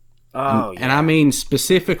is. And I mean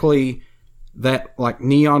specifically that like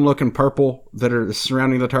neon looking purple that are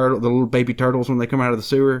surrounding the little baby turtles when they come out of the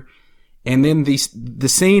sewer. And then the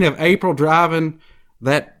scene of April driving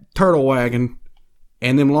that turtle wagon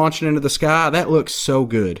and them launching into the sky, that looks so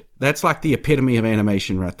good. That's like the epitome of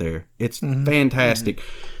animation right there. It's fantastic.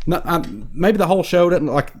 Maybe the whole show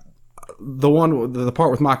doesn't the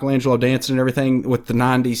part with Michelangelo dancing and everything with the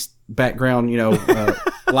 90s background,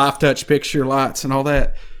 live touch picture lights and all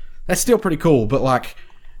that. That's still pretty cool. But like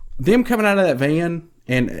them coming out of that van,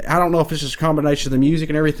 and I don't know if it's just a combination of the music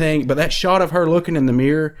and everything, but that shot of her looking in the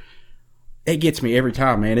mirror, it gets me every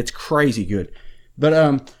time, man. It's crazy good.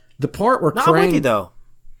 But the part where I'm with you, though.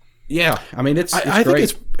 Yeah, I mean it's I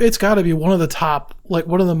great. think it's got to be one of the top, like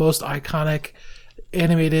one of the most iconic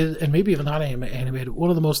animated, and maybe even not animated, one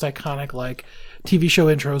of the most iconic like TV show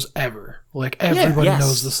intros ever. Like everybody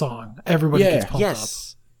knows the song. Everybody gets pumped up.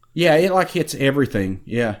 Yeah, it like hits everything.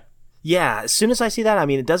 Yeah. Yeah, as soon as I see that, I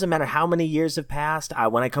mean, it doesn't matter how many years have passed.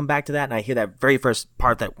 When I come back to that and I hear that very first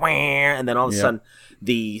part, that wah, and then all of a sudden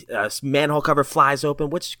the manhole cover flies open,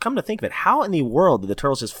 which, come to think of it, how in the world did the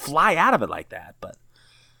turtles just fly out of it like that? But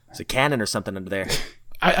it's a cannon or something under there.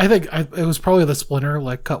 I think it was probably the Splinter,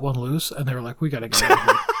 like, cut one loose, and they were like, we got to get out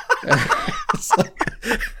of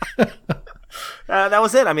here. That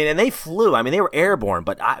was it. I mean, and they flew. I mean, they were airborne,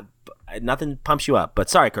 but nothing pumps you up. But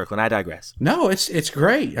sorry, Kirkland, I digress. No, it's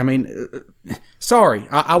great. I mean, sorry,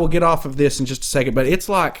 I will get off of this in just a second, but it's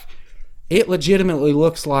like, it legitimately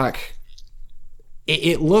looks like,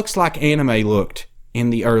 it looks like anime looked in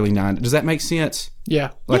the early 90s. Does that make sense?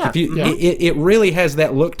 Yeah. Like if you, it really has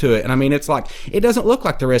that look to it. And I mean, it's like, it doesn't look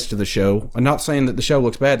like the rest of the show. I'm not saying that the show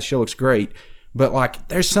looks bad. The show looks great, but like,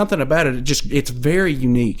 there's something about it. It's very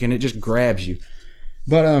unique and it just grabs you.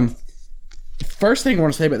 But, first thing I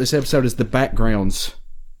want to say about this episode is the backgrounds.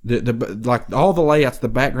 Like all the layouts, the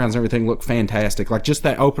backgrounds, and everything look fantastic. Like just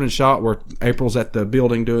that opening shot where April's at the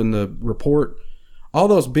building doing the report. All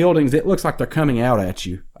those buildings, it looks like they're coming out at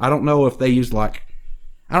you. I don't know if they used I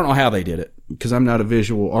don't know how they did it because I'm not a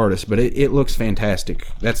visual artist, but it looks fantastic.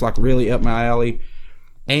 That's like really up my alley.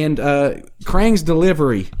 And Krang's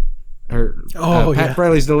delivery. Pat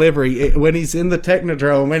Fraley's delivery when he's in the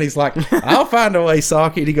Technodrome and he's like, I'll find a way,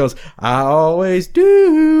 Socket. He goes, I always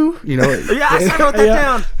do. Yes, I wrote that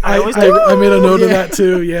down. I always do. I made a note of that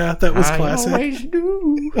too. Yeah, that was classic. I always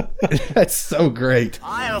do. That's so great.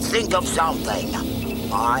 I'll think of something.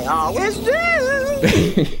 I always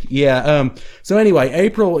do. Yeah. So anyway,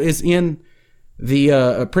 April is in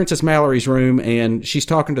the Princess Mallory's room and she's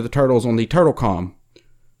talking to the turtles on the TurtleCom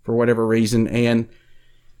for whatever reason, and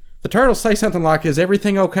the turtles say something like, is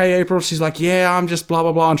everything okay, April? She's like, yeah, I'm just blah,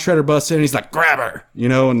 blah, blah. And Shredder busts in and he's like, grab her.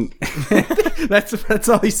 And that's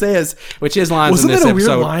all he says, which is lines Wasn't in this that a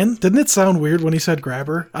episode. weird line? Didn't it sound weird when he said grab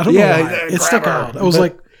her? I don't know why. It stuck out. I was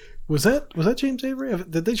like, was that James Avery?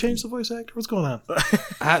 Did they change the voice actor? What's going on?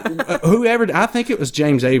 I think it was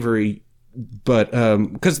James Avery, but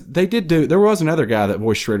because there was another guy that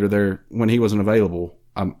voiced Shredder there when he wasn't available.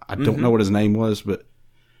 I don't know what his name was, but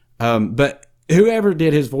whoever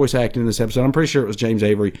did his voice acting in this episode, I'm pretty sure it was James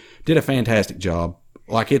Avery, did a fantastic job.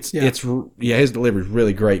 Like his delivery is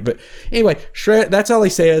really great. But anyway, that's all he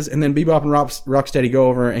says. And then Bebop and Rocksteady go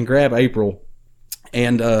over and grab April,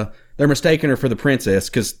 and they're mistaking her for the princess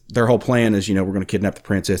because their whole plan is, we're going to kidnap the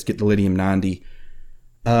princess, get the Lithium 90.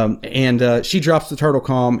 And she drops the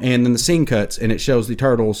TurtleCom, and then the scene cuts, and it shows the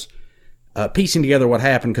turtles piecing together what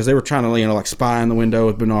happened because they were trying to, spy in the window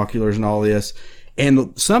with binoculars and all this.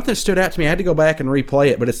 And something stood out to me. I had to go back and replay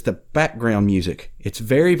it, but it's the background music. It's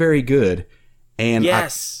very, very good. And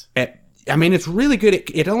yes, I mean, it's really good.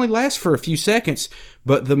 It only lasts for a few seconds,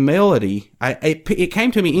 but the melody, it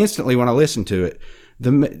came to me instantly when I listened to it.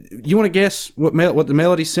 You want to guess what the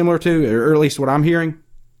melody's similar to, or at least what I'm hearing?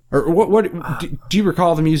 Or what do you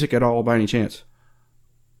recall the music at all by any chance?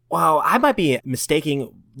 Well, I might be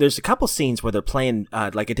mistaking. There's a couple scenes where they're playing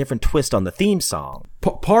like a different twist on the theme song.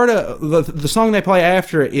 Part of the song they play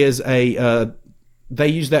after it is they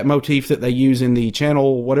use that motif that they use in the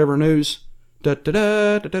channel whatever news. Channel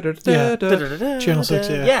 6,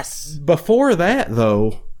 yeah. Yes. Before that,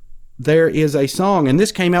 though, there is a song, and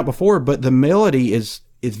this came out before, but the melody is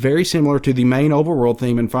very similar to the main overworld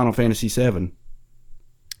theme in Final Fantasy VII.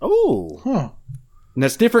 Oh. Huh. And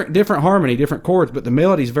that's different harmony, different chords, but the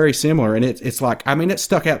melody is very similar, and it's like, I mean, it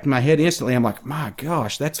stuck out to my head instantly. I'm like, my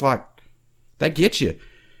gosh, that's like, that gets you.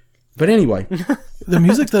 But anyway. The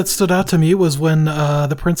music that stood out to me was when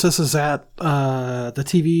the princess is at the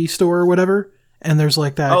TV store or whatever, and there's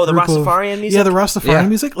like that the Rastafarian music? Yeah, the Rastafarian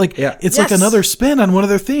music. Like, it's like another spin on one of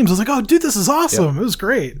their themes. I was like, oh, dude, this is awesome. It was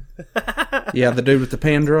great. Yeah, the dude with the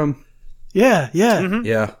pan drum. Yeah. Mm-hmm.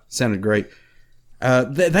 Yeah, sounded great.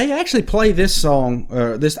 They actually play this song.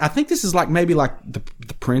 I think this is like maybe like the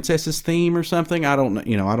princess's theme or something. I don't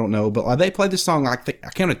know. I don't know. But they play this song. I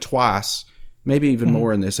counted twice, maybe even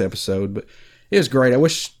more in this episode. But it was great. I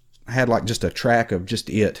wish I had like just a track of just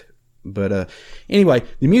it. But anyway,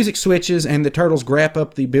 the music switches and the turtles grapple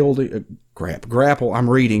up the building. Grapple. I'm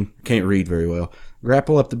reading. Can't read very well.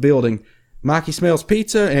 Grapple up the building. Mikey smells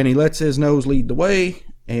pizza and he lets his nose lead the way,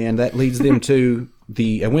 and that leads them to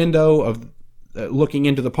a window of looking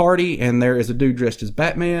into the party. And there is a dude dressed as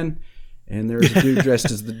Batman, and there is a dude dressed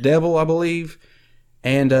as the devil, I believe.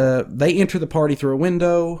 And they enter the party through a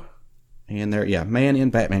window, and they're man in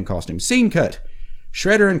Batman costume. Scene cut.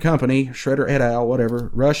 Shredder and company, Shredder et al., whatever,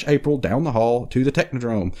 rush April down the hall to the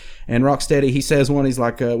Technodrome. And Rocksteady, he says he's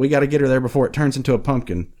like, we got to get her there before it turns into a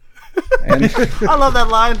pumpkin. And I love that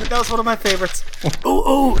line. That was one of my favorites.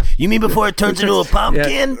 Ooh, you mean before it turns into a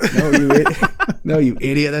pumpkin? Yeah. No, you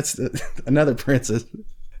idiot. That's another princess.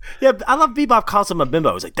 Yeah, I love Bebop calls him a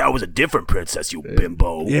bimbo. He's like, that was a different princess, you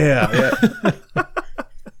bimbo. Yeah.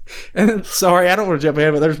 And sorry, I don't want to jump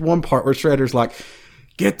ahead, but there's one part where Shredder's like,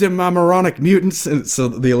 get them my moronic mutants, and so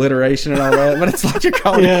the alliteration and all that, but it's like you're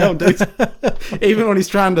calling him dudes. Even when he's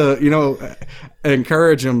trying to,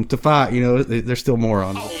 encourage them to fight, they're still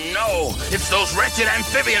morons. Oh no, it's those wretched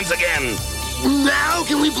amphibians again. Now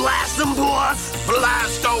can we blast them, boss?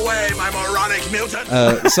 Blast away, my moronic mutant.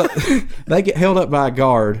 So they get held up by a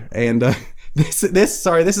guard, and this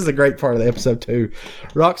is a great part of the episode too.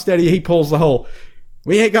 Rocksteady, he pulls the whole,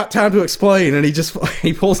 we ain't got time to explain, and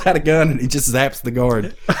he pulls out a gun and he just zaps the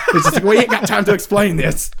guard. He's just like, we ain't got time to explain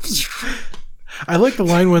this. I like the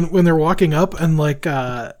line when they're walking up and like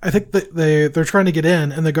I think that they're trying to get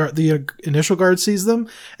in, and the initial guard sees them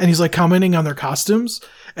and he's like commenting on their costumes,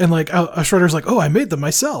 and like Shredder's like, oh, I made them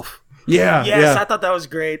myself. Yeah. Yes, yeah. I thought that was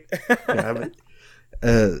great.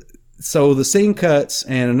 So the scene cuts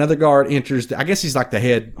and another guard enters. I guess he's like the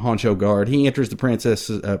head honcho guard. He enters the Princess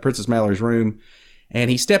Mallory's room, and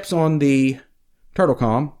he steps on the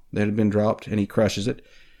Turtlecom that had been dropped, and he crushes it.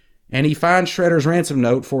 And he finds Shredder's ransom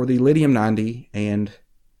note for the Lydium-90, and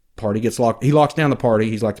party gets locked. He locks down the party.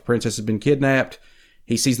 He's like, the princess has been kidnapped.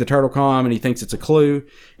 He sees the Turtlecom, and he thinks it's a clue.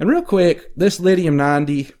 And real quick, this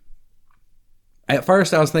Lydium-90, at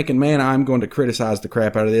first I was thinking, man, I'm going to criticize the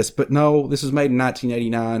crap out of this. But no, this was made in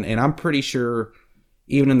 1989, and I'm pretty sure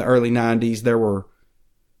even in the early 90s, there were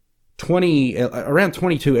around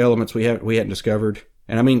 22 elements we hadn't discovered.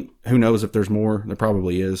 And I mean, who knows if there's more? There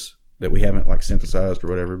probably is that we haven't like synthesized or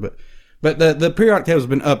whatever. But the periodic table has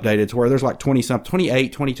been updated to where there's like 20-something,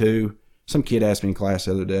 28, 22. Some kid asked me in class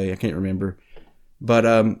the other day. I can't remember. But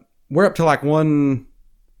we're up to like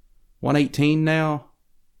 118 now.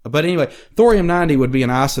 But anyway, thorium-90 would be an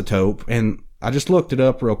isotope. And I just looked it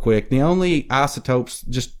up real quick. The only isotopes,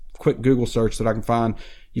 just quick Google search that I can find,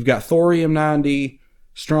 you've got thorium-90,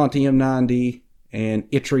 strontium-90, and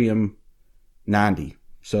yttrium-90.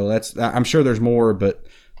 So I'm sure there's more, but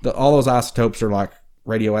all those isotopes are like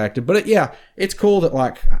radioactive. But it's cool that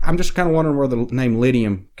like, I'm just kind of wondering where the name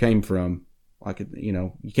Lydium came from. Like,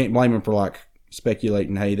 you can't blame them for like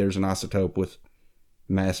speculating, hey, there's an isotope with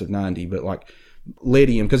massive 90, but like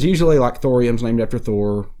Lydium, because usually like thorium's named after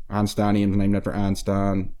Thor, Einsteinium's named after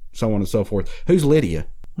Einstein, so on and so forth. Who's Lydia?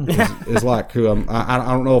 Is like who I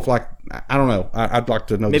don't know if like I don't know. I'd like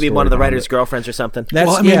to know. Maybe one of the writer's girlfriends or something.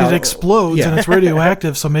 It explodes and it's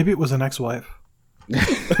radioactive, so maybe it was an ex-wife.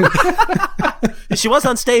 She was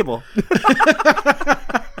unstable.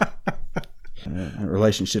 Her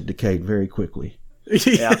relationship decayed very quickly.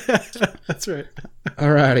 Yeah, that's right.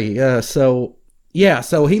 Alrighty. So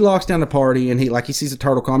he locks down the party and he sees the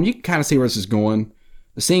Turtlecom. You can kind of see where this is going.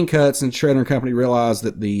 The scene cuts and Shredder and company realize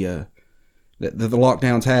that the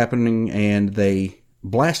lockdown's happening, and they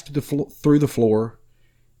blast through the floor,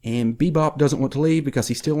 and Bebop doesn't want to leave because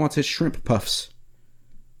he still wants his shrimp puffs.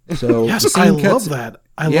 So yes, I love that.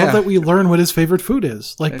 I love that we learn what his favorite food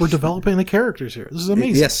is. Like, we're developing the characters here. This is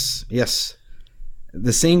amazing. Yes.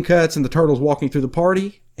 The scene cuts, and the turtles walking through the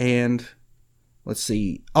party, and let's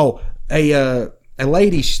see. Oh, a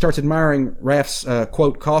lady, she starts admiring Raph's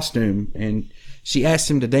quote costume, and she asks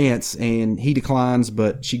him to dance, and he declines,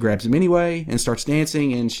 but she grabs him anyway and starts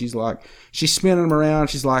dancing, and she's spinning him around.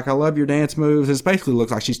 She's like, I love your dance moves. It basically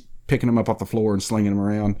looks like she's picking him up off the floor and slinging him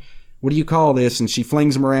around. What do you call this? And she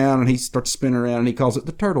flings him around, and he starts spinning around, and he calls it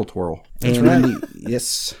the turtle twirl. That's right.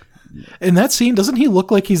 Yes. In that scene, doesn't he look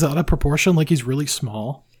like he's out of proportion, like he's really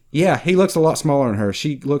small? Yeah, he looks a lot smaller than her.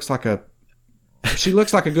 She looks like a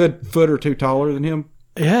good foot or two taller than him.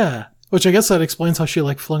 Yeah. Which I guess that explains how she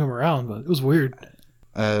flung him around, but it was weird.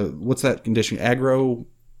 What's that condition?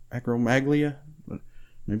 Acromegalia?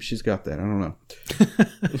 Maybe she's got that. I don't know.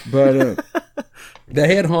 But the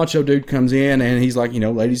head honcho dude comes in, and he's like,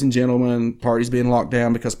 ladies and gentlemen, party's being locked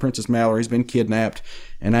down because Princess Mallory's been kidnapped,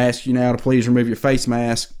 and I ask you now to please remove your face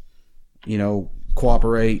mask,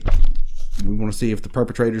 cooperate, we want to see if the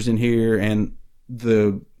perpetrator's in here. And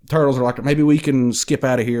the turtles are like, maybe we can skip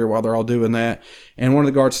out of here while they're all doing that. And one of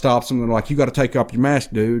the guards stops them. And they're like, you got to take off your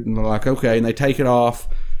mask, dude. And they're like, okay. And they take it off.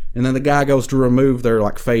 And then the guy goes to remove their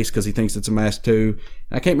like face because he thinks it's a mask too.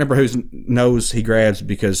 And I can't remember whose nose he grabs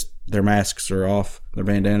because their masks are off, their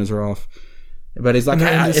bandanas are off. But he's like,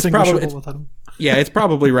 it's probably it's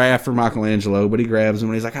probably Raph or Michelangelo. But he grabs him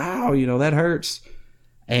and he's like, oh, that hurts.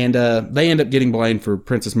 And they end up getting blamed for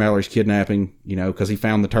Princess Mallory's kidnapping, because he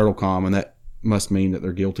found the turtle comm, and that must mean that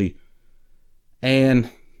they're guilty. And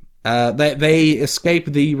they escape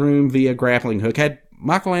the room via grappling hook. Had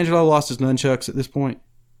Michelangelo lost his nunchucks at this point?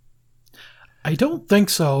 I don't think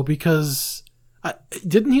so, because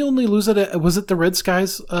didn't he only lose it was it the Red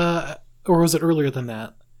Skies, or was it earlier than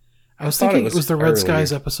that? I was thinking it was the Red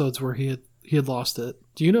Skies episodes where he had lost it.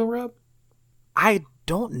 Do you know, Rob? I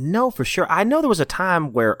don't know for sure. I know there was a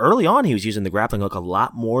time where early on he was using the grappling hook a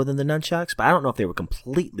lot more than the nunchucks, but I don't know if they were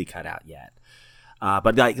completely cut out yet.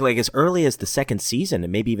 But like as early as the second season,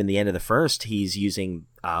 and maybe even the end of the first, he's using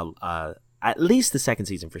at least the second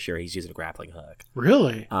season for sure. He's using a grappling hook.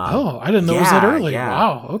 Really? I didn't know it was that early. Yeah.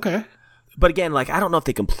 Wow. Okay. But again, I don't know if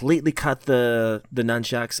they completely cut the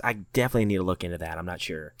nunchucks. I definitely need to look into that. I'm not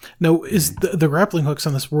sure. No, is the grappling hooks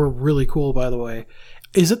on this were really cool, by the way.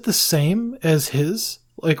 Is it the same as his?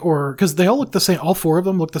 Or because they all look the same. All four of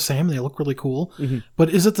them look the same. They look really cool. Mm-hmm. But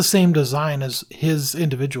is it the same design as his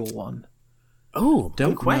individual one? Oh,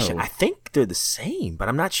 good question. I think they're the same, but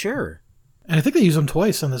I'm not sure. And I think they use them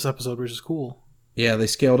twice in this episode, which is cool. Yeah, they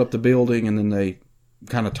scaled up the building and then they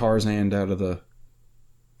kind of Tarzaned out of the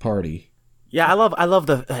party. Yeah, I love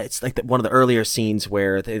the. It's like one of the earlier scenes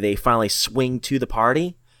where they finally swing to the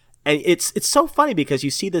party, and it's so funny because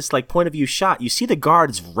you see this point of view shot. You see the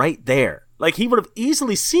guards right there. He would have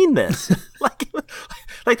easily seen this.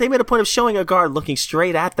 like they made a point of showing a guard looking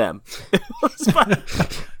straight at them. It was funny.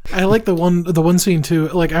 I like the one scene too.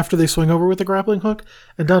 After they swing over with the grappling hook,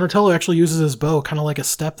 and Donatello actually uses his bow kind of like a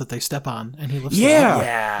step that they step on, and he lifts it up.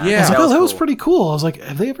 Yeah. I was like, that was pretty cool. I was like,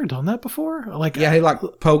 have they ever done that before? He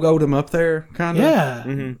pogoed him up there, kind of. Yeah,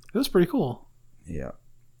 it was pretty cool. Yeah,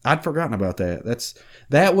 I'd forgotten about that.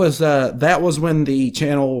 That was when the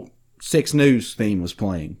Channel 6 News theme was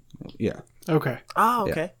playing. Yeah. Okay. Oh,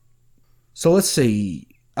 okay. Yeah. So let's see.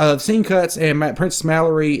 The scene cuts, and Princess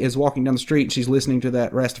Mallory is walking down the street, and she's listening to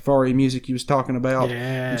that Rastafari music you was talking about.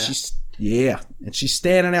 Yeah. And she's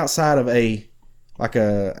standing outside of I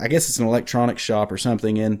guess it's an electronics shop or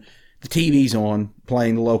something, and the TV's on,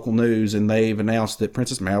 playing the local news, and they've announced that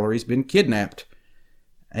Princess Mallory's been kidnapped.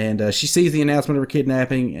 And she sees the announcement of her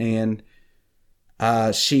kidnapping, and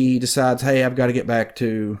she decides, hey, I've got to get back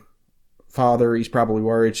to Father. He's probably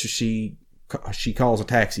worried, so she calls a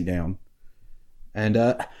taxi down. And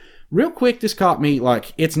real quick, this caught me,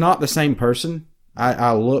 it's not the same person.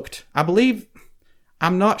 I looked.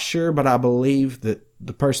 I'm not sure, but I believe that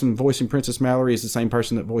the person voicing Princess Mallory is the same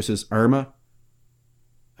person that voices Irma,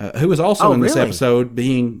 who was also in this episode,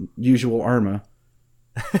 being usual Irma.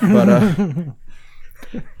 But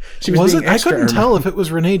she was it? I couldn't tell if it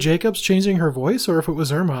was Renee Jacobs changing her voice or if it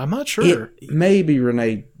was Irma. I'm not sure. It may be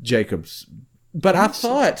Renee Jacobs, but I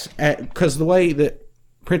thought, because the way that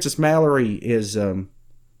Princess Mallory is, the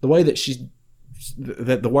way that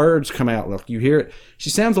that the words come out, you hear it, she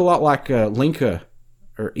sounds a lot like Linka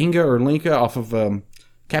or Linka off of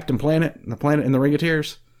Captain Planet, the Planet in the Ring of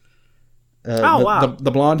Tears. Wow.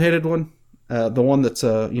 The blonde-headed one, the one that's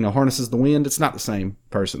harnesses the wind. It's not the same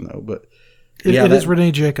person though, but it is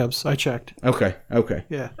Renee Jacobs. I checked. Okay.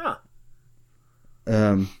 Yeah.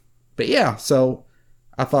 Huh. But yeah, so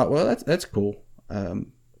I thought, well, that's cool.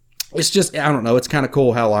 It's just, I don't know, it's kind of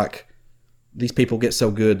cool how these people get so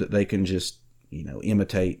good that they can just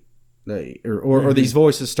imitate, or these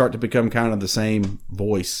voices start to become kind of the same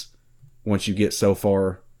voice once you get so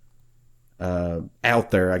far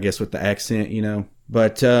out there, I guess, with the accent,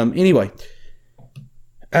 But anyway,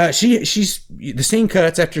 she's the scene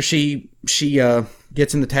cuts after she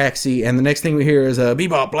gets in the taxi, and the next thing we hear is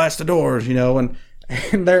Bebop blast the doors, and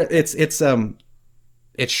there it's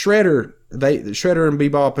Shredder. Shredder and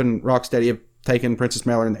Bebop and Rocksteady have taken Princess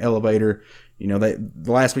Mallory in the elevator. The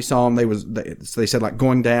last we saw them, they said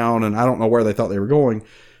going down, and I don't know where they thought they were going,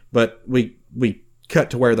 but we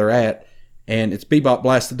cut to where they're at, and it's Bebop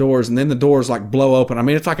blast the doors, and then the doors blow open. I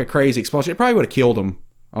mean, it's like a crazy explosion. It probably would have killed them.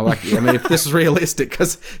 If this is realistic,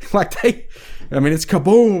 because it's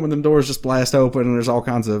kaboom, and the doors just blast open, and there's all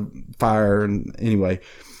kinds of fire. And anyway,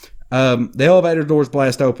 the elevator doors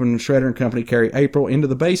blast open. Shredder and company carry April into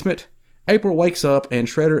the basement. April wakes up, and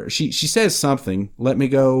Shredder, she says something, let me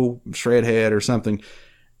go, Shredhead, or something.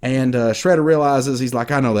 And Shredder realizes, he's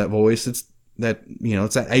like, I know that voice. that,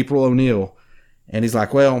 it's that April O'Neil. And he's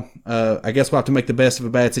like, well, I guess we'll have to make the best of a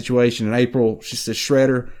bad situation. And April, she says,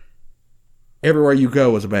 Shredder, everywhere you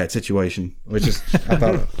go is a bad situation. Which is, I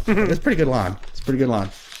thought, that's a pretty good line. It's a pretty good line.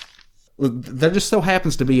 There just so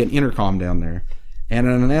happens to be an intercom down there. And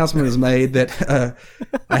an announcement is made that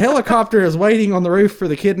a helicopter is waiting on the roof for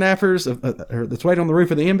the kidnappers, or that's waiting on the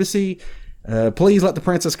roof of the embassy. Please let the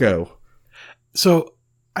princess go. So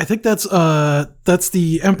I think that's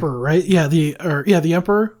the Emperor, right? Yeah, the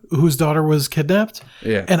Emperor whose daughter was kidnapped.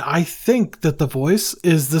 Yeah. And I think that the voice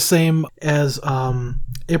is the same as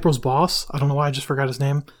April's boss. I don't know why I just forgot his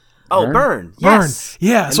name. Oh, Byrne. Yes.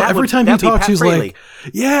 Yeah. And so every time he talks, he's like,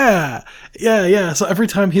 yeah. So every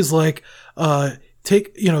time he's like,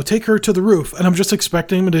 take her to the roof. And I'm just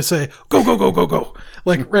expecting him to say, go, go, go, go, go.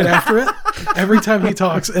 Like right after it. Every time he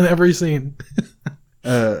talks in every scene.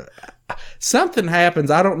 Something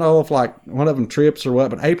happens. I don't know if like one of them trips or what,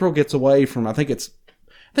 but April gets away from, I think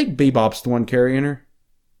Bebop's the one carrying her.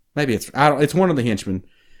 Maybe it's one of the henchmen.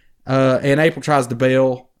 And April tries to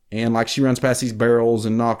bail, and like she runs past these barrels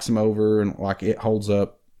and knocks them over, and like it holds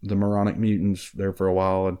up the moronic mutants there for a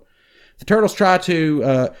while. And the turtles try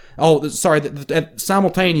to,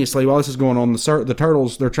 simultaneously while this is going on, the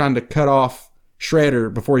turtles, they're trying to cut off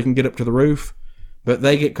Shredder before he can get up to the roof, but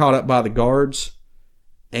they get caught up by the guards.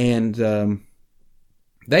 And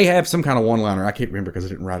they have some kind of one-liner. I can't remember because I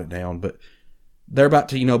didn't write it down. But they're about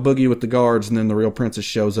to, boogie with the guards, and then the real princess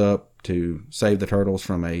shows up to save the turtles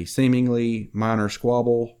from a seemingly minor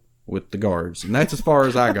squabble with the guards. And that's as far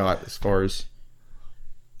as I got.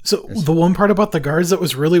 So the one part about the guards that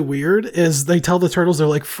was really weird is they tell the turtles, they're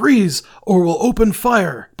like, freeze or we'll open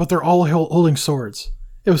fire. But they're all holding swords.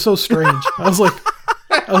 It was so strange. I was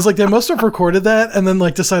like, they must have recorded that and then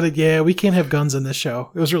like decided, yeah, we can't have guns in this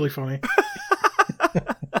show. It was really funny.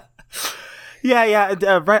 Right.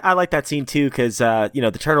 I like that scene too because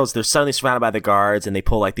the turtles, they're suddenly surrounded by the guards and they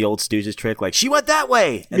pull like the old Stooges trick, like she went that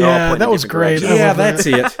way. And that was great. Yeah, that's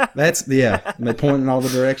it. And they point in all the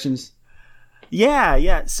directions.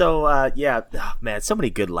 Yeah. So oh, man, so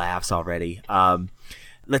many good laughs already.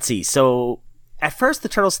 Let's see. So at first the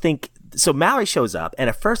turtles think. So Mallory shows up, and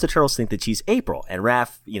at first the turtles think that she's April, and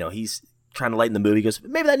Raph, he's trying to lighten the mood. He goes,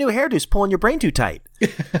 maybe that new hairdo's pulling your brain too tight.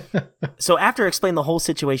 So after explaining the whole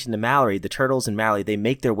situation to Mallory, the turtles and Mallory, they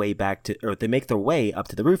make their way up to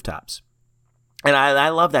the rooftops. And I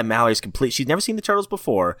love that Mallory's she's never seen the turtles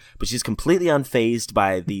before, but she's completely unfazed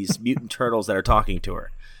by these mutant turtles that are talking to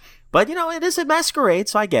her. But, it is a masquerade,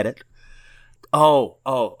 so I get it. Oh,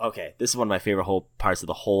 okay. This is one of my favorite parts of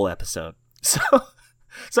the whole episode.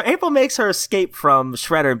 So April makes her escape from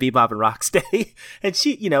Shredder and Bebop and Rocksteady, and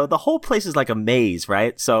she, the whole place is like a maze,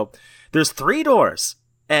 right? So there's 3 doors,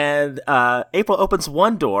 and April opens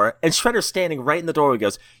one door, and Shredder's standing right in the doorway. He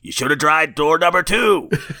goes, "You should have tried door number 2."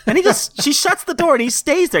 And she shuts the door, and he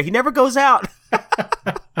stays there. He never goes out.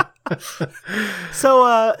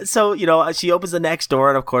 So she opens the next door,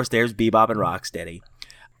 and of course there's Bebop and Rocksteady.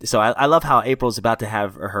 So I love how April's about to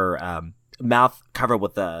have her mouth covered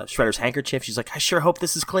with Shredder's handkerchief. She's like, I sure hope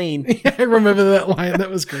this is clean. Yeah, I remember that line. That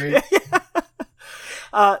was great.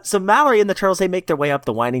 So Mallory and the turtles, they make their way up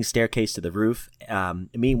the winding staircase to the roof.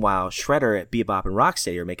 Meanwhile, Shredder, Bebop, and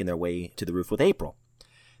Rocksteady are making their way to the roof with April.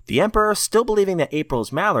 The Emperor, still believing that April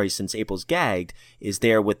is Mallory since April's gagged, is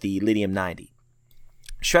there with the Lydium-90.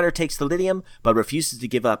 Shredder takes the Lydium, but refuses to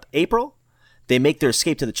give up April. They make their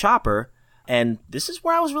escape to the chopper, and this is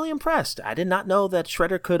where I was really impressed. I did not know that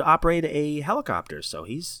Shredder could operate a helicopter,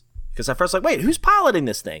 because at first, wait, who's piloting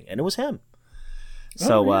this thing? And it was him.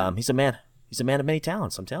 He's a man. He's a man of many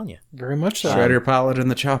talents, I'm telling you. Very much so. Shredder piloting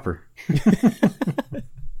the chopper.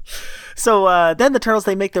 So then the turtles,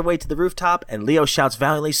 they make their way to the rooftop, and Leo shouts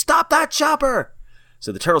valiantly, "Stop that chopper!"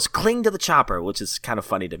 So the turtles cling to the chopper, which is kind of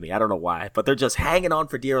funny to me. I don't know why, but they're just hanging on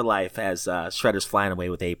for dear life as Shredder's flying away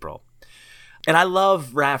with April. And I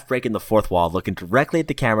love Raph breaking the fourth wall, looking directly at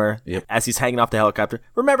the camera as he's hanging off the helicopter.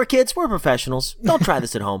 Remember, kids, we're professionals. Don't try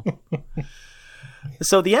this at home.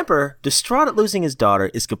 So the Emperor, distraught at losing his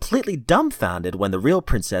daughter, is completely dumbfounded when the real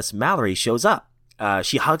Princess Mallory shows up.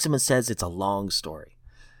 She hugs him and says it's a long story.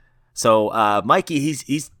 So Mikey,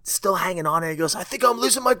 he's still hanging on and he goes, "I think I'm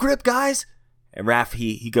losing my grip, guys." And Raph,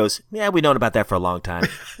 he goes, "Yeah, we've known about that for a long time."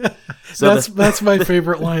 So that's my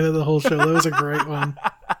favorite line of the whole show. That was a great one.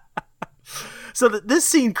 So this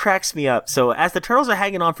scene cracks me up. So as the turtles are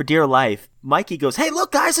hanging on for dear life, Mikey goes, "Hey,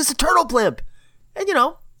 look, guys, it's a turtle blimp." And,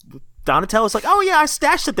 Donatello's like, "Oh, yeah, I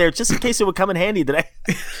stashed it there just in case it would come in handy today."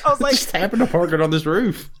 I was like, just happened to park it on this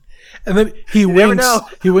roof. And then he winks.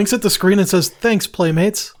 He winks at the screen and says, "Thanks,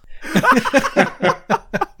 playmates."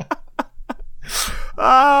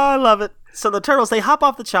 I love it. So the turtles, they hop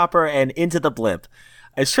off the chopper and into the blimp.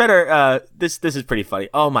 And Shredder, this is pretty funny.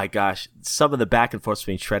 Oh my gosh. Some of the back and forth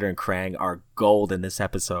between Shredder and Krang are gold in this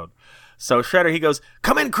episode. So Shredder, he goes,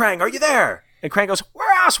 "Come in, Krang, are you there?" And Krang goes,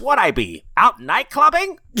 "Where else would I be? Out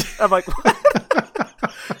nightclubbing?" I'm like, what?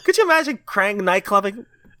 Could you imagine Krang nightclubbing?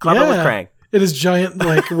 Clubbing with Krang. In his giant,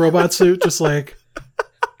 like, robot suit, just like...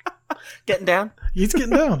 Getting down? He's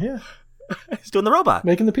getting down, yeah. He's doing the robot.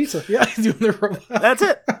 Making the pizza. Yeah, he's doing the robot. That's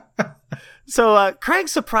it. So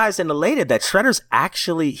Krang's surprised and elated that Shredder's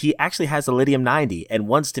actually has the Lydium 90 and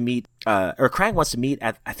wants to meet, or Krang wants to meet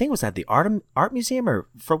at, I think it was at the art museum, or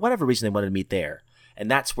for whatever reason they wanted to meet there.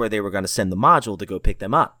 And that's where they were going to send the module to go pick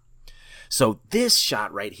them up. So this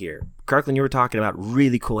shot right here, Kirkland, you were talking about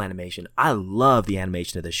really cool animation. I love the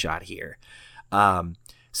animation of this shot here.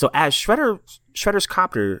 So as Shredder's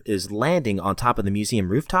copter is landing on top of the museum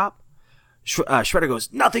rooftop, Shredder goes,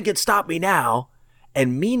 "Nothing can stop me now."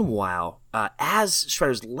 And meanwhile, as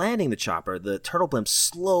Shredder's landing the chopper, the turtle blimp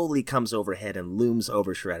slowly comes overhead and looms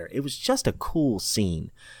over Shredder. It was just a cool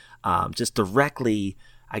scene. Just directly,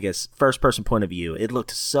 I guess, first-person point of view. It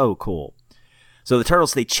looked so cool. So the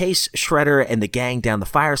turtles, they chase Shredder and the gang down the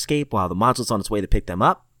fire escape while the module's on its way to pick them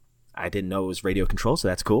up. I didn't know it was radio control, so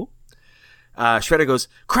that's cool. Shredder goes,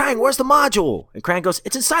 "Krang, where's the module?" And Krang goes,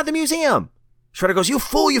 "It's inside the museum." Shredder goes, "You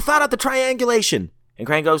fool, you found out the triangulation." And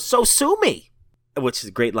Krang goes, "So sue me." Which is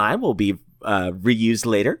a great line, will be reused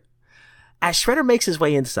later. As Shredder makes his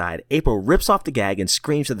way inside, April rips off the gag and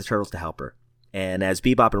screams at the turtles to help her. And as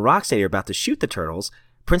Bebop and Rocksteady are about to shoot the turtles,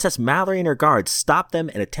 Princess Mallory and her guards stop them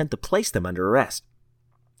and attempt to place them under arrest.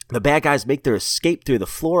 The bad guys make their escape through the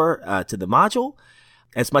floor to the module,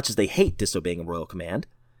 as much as they hate disobeying a royal command.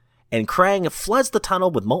 And Krang floods the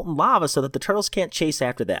tunnel with molten lava so that the turtles can't chase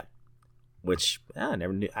after them. Which, I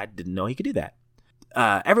didn't know he could do that.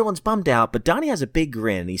 Everyone's bummed out, but Donnie has a big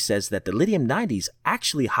grin and he says that the Lydium 90 is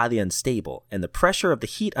actually highly unstable and the pressure of the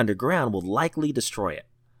heat underground will likely destroy it.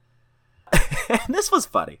 And this was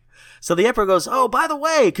funny. So the Emperor goes, "Oh, by the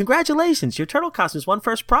way, congratulations, your turtle costumes won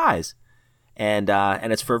first prize." And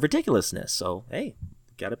it's for ridiculousness. So, hey,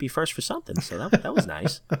 gotta be first for something. So that was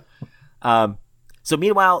nice. So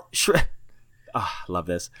meanwhile, I love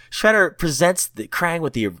this. Shredder presents the Krang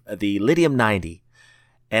with the Lydium 90.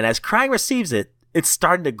 And as Krang receives it, it's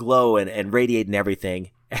starting to glow and radiate and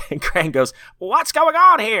everything. And Krang goes, "What's going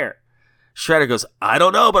on here?" Shredder goes, "I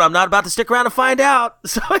don't know, but I'm not about to stick around to find out."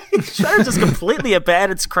 So Shredder just completely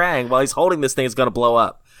abandons Krang while he's holding this thing is going to blow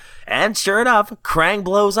up. And sure enough, Krang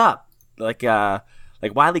blows up. Like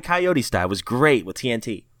Wile E. Coyote style. It was great with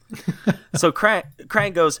TNT. So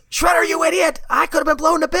Krang goes, "Shredder, you idiot! I could have been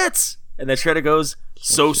blown to bits." And then Shredder goes,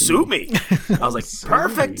 "So sue me." I was like,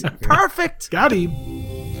 perfect. Got him.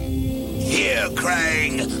 Here,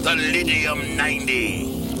 Krang, the Lydium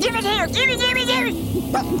 90. Give it here! Give it!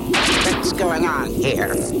 What's going on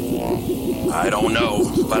here? I don't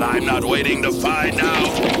know, but I'm not waiting to find out.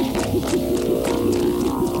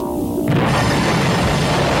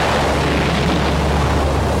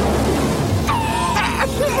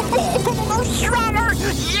 Shredder,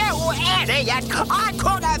 you idiot! I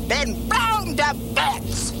could have been blown to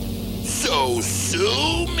bits! So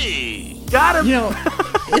sue me. Got him. You know,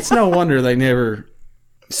 it's no wonder they never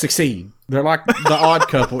succeed. They're like the odd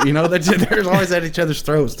couple, you know. They're always at each other's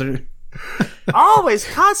throats. Always,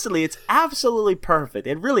 constantly. It's absolutely perfect.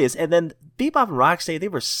 It really is. And then Bebop and Rocksteady, they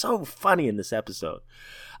were so funny in this episode.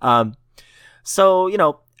 Meanwhile,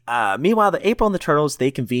 the April and the Turtles,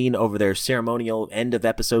 they convene over their ceremonial end of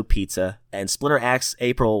episode pizza, and Splinter asks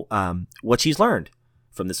April what she's learned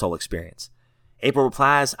from this whole experience. April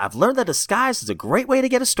replies, "I've learned that disguise is a great way to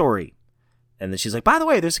get a story." And then she's like, "By the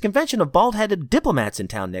way, there's a convention of bald-headed diplomats in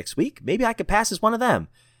town next week. Maybe I could pass as one of them."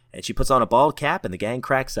 And she puts on a bald cap and the gang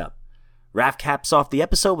cracks up. Raph caps off the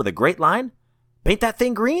episode with a great line, "Paint that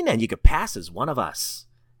thing green and you could pass as one of us."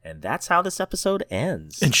 And that's how this episode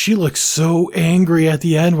ends. And she looks so angry at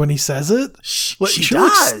the end when he says it. She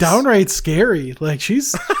looks downright scary. Like she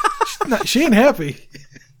ain't happy.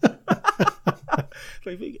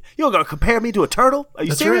 You're going to compare me to a turtle? Are you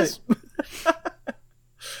That's serious? Right.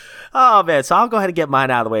 Oh, man. So I'll go ahead and get mine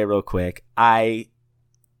out of the way real quick. I'm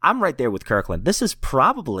right there with Kirkland. This is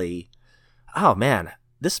probably,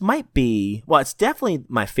 this might be, it's definitely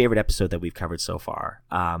my favorite episode that we've covered so far.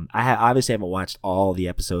 I obviously haven't watched all the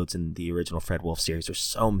episodes in the original Fred Wolf series. There's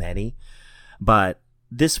so many. But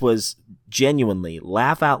this was genuinely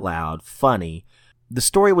laugh out loud, funny. The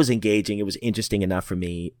story was engaging. It was interesting enough for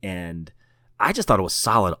me. And I just thought it was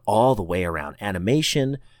solid all the way around.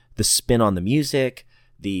 Animation, the spin on the music,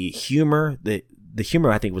 the humor. The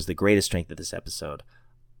humor, I think, was the greatest strength of this episode.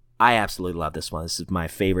 I absolutely love this one. This is my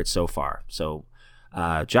favorite so far. So,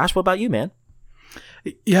 Josh, what about you, man?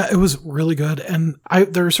 Yeah, it was really good. And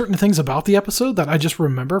there are certain things about the episode that I just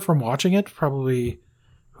remember from watching it probably,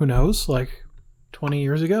 who knows, like 20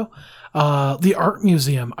 years ago. The art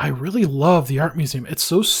museum. I really love the art museum. It's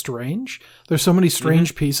so strange. There's so many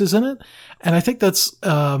strange pieces in it. And I think that's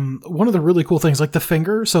one of the really cool things, like the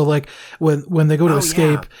finger. So like when they go to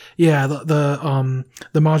escape, the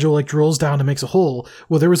module like drills down and makes a hole.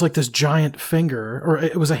 Well, there was like this giant finger, or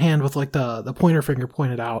it was a hand with like the pointer finger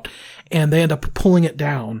pointed out, and they end up pulling it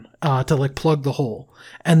down to like plug the hole.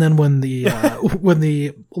 And then when the when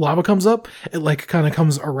the lava comes up, it like kind of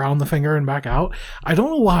comes around the finger and back out. I don't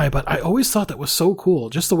know why, but I always thought that was so cool.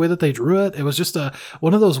 Just the way that they drew it. It was just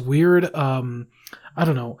one of those weird, I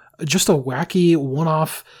don't know, just a wacky,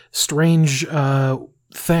 one-off, strange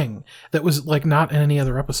thing that was like not in any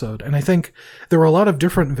other episode. And I think there were a lot of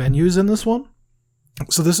different venues in this one.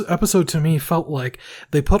 So this episode to me felt like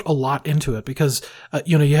they put a lot into it because,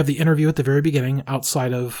 you have the interview at the very beginning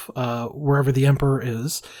outside of wherever the Emperor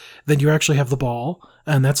is. Then you actually have the ball,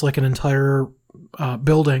 and that's like an entire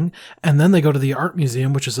building. And then they go to the art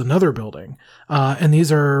museum, which is another building. And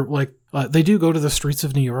these are like, they do go to the streets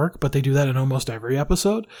of New York, but they do that in almost every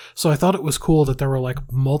episode. So I thought it was cool that there were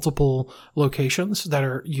like multiple locations that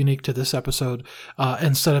are unique to this episode,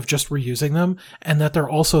 instead of just reusing them, and that they're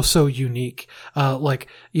also so unique. The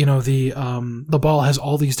ball has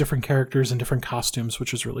all these different characters and different costumes,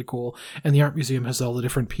 which is really cool. And the art museum has all the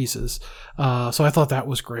different pieces. So I thought that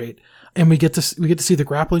was great. And we get to see the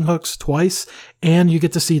grappling hooks twice, and you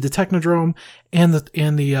get to see the Technodrome and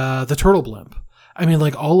the turtle blimp. I mean,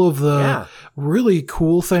 like all of the really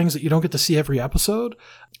cool things that you don't get to see every episode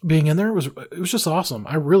being in there it was just awesome.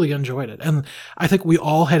 I really enjoyed it. And I think we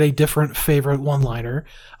all had a different favorite one-liner.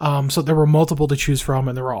 So there were multiple to choose from,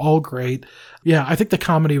 and they were all great. Yeah, I think the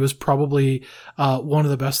comedy was probably one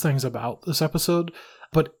of the best things about this episode.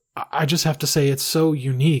 But I just have to say it's so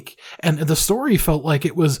unique. And the story felt like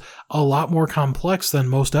it was a lot more complex than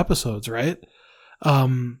most episodes, right?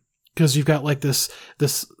 Because you've got like this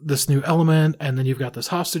new element, and then you've got this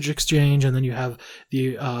hostage exchange, and then you have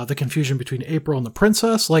the confusion between April and the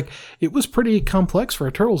princess. Like, it was pretty complex for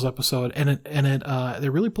a Turtles episode, and they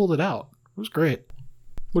really pulled it out. It was great.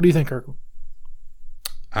 What do you think, Kirkland?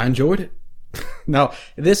 I enjoyed it. No,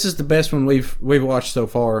 this is the best one we've watched so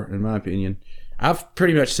far, in my opinion. I've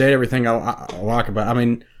pretty much said everything I like about it. I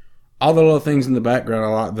mean, all the little things in the background, I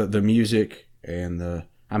like the music and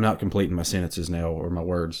I'm not completing my sentences now, or my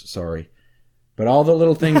words, sorry. But all the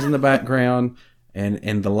little things in the background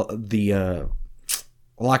and the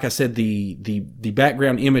like I said, the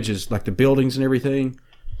background images, like the buildings and everything,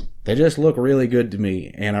 they just look really good to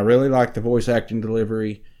me. And I really like the voice acting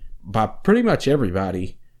delivery by pretty much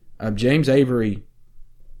everybody. James Avery,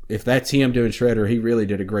 if that's him doing Shredder, he really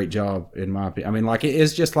did a great job, in my opinion. I mean, like,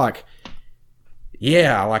 it's just like,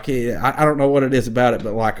 yeah, like, I don't know what it is about it,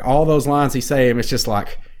 but like all those lines he's saying, it's just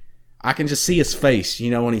like, I can just see his face,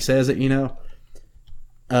 when he says it,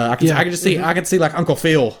 I can see like Uncle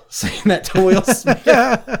Phil saying that to Will Smith.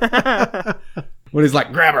 When he's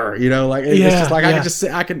like, grab her, like, it's just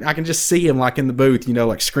like, I can just see him like in the booth,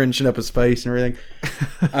 like scrunching up his face and everything.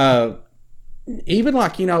 Even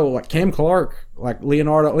like, like Cam Clark, like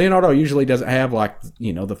Leonardo usually doesn't have like,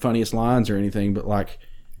 the funniest lines or anything, but like,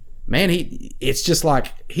 man, it's just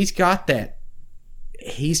like, he's got that,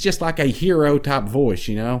 he's just like a hero type voice,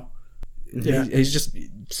 Yeah. He's just,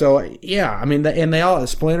 so yeah, I mean, and they all,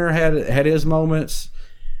 Splinter had his moments.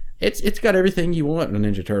 It's got everything you want in a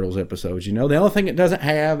Ninja Turtles episodes, The only thing it doesn't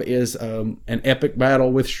have is an epic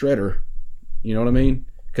battle with Shredder. You know what I mean?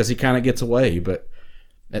 Because he kind of gets away, but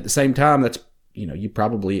at the same time, that's, you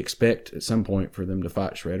probably expect at some point for them to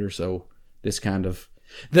fight Shredder. So this kind of,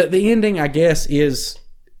 the ending, I guess, is,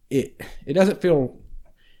 it doesn't feel,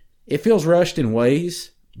 it feels rushed in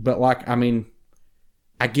ways, but like, I mean,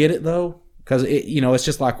 I get it though, because it's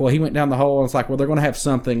just like, well, he went down the hole, and it's like, well, they're going to have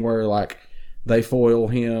something where like they foil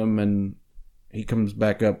him and he comes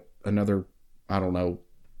back up another, I don't know,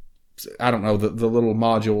 the little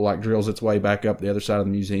module like drills its way back up the other side of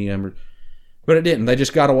the museum, but it didn't. They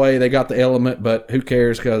just got away. They got the element, but who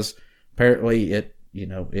cares? Because apparently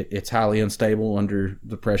it's highly unstable under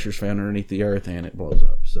the pressures found underneath the earth, and it blows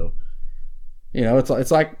up. So,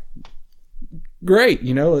 it's like great.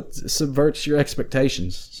 It subverts your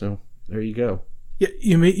expectations. So there you go. Yeah,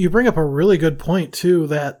 you bring up a really good point too.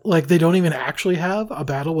 That like they don't even actually have a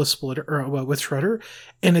battle with with Shredder,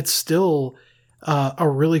 and it's still a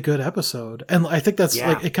really good episode. And I think that's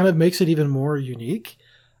like it kind of makes it even more unique.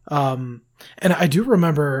 And I do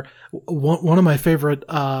remember one of my favorite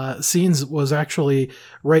scenes was actually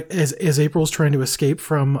right as April's trying to escape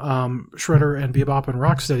from Shredder and Bebop and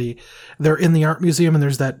Rocksteady. They're in the art museum, and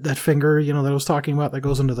there's that finger, that I was talking about that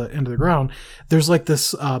goes into the ground. There's like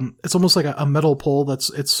this, it's almost like a metal pole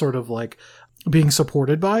it's sort of like being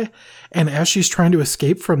supported by. And as she's trying to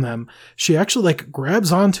escape from them, she actually like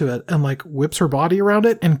grabs onto it and like whips her body around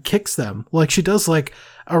it and kicks them. Like she does like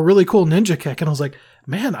a really cool ninja kick. And I was like,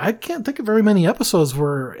 man, I can't think of very many episodes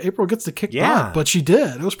where April gets to kick butt, but she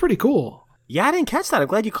did. It was pretty cool. Yeah, I didn't catch that. I'm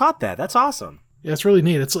glad you caught that. That's awesome. Yeah, it's really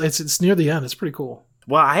neat. It's near the end. It's pretty cool.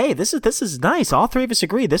 Well, hey, this is nice. All three of us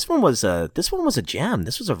agree. This one was a gem.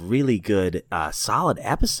 This was a really good, solid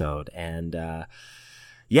episode. And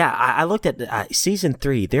I looked at season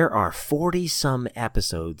 3. There are 40-some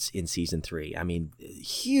episodes in season 3. I mean,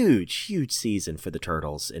 huge season for the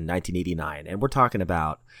Turtles in 1989, and we're talking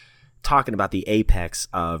about the apex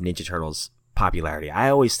of Ninja Turtles popularity. I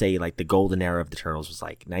always say like the golden era of the Turtles was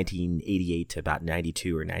like 1988 to about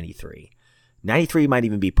 92 or 93. 93 might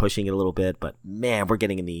even be pushing it a little bit, but man, we're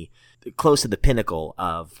getting close to the pinnacle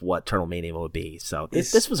of what Turtle Mania would be. So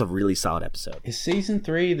this was a really solid episode. Is season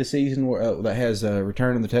 3 the season that has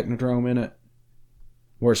Return of the Technodrome in it,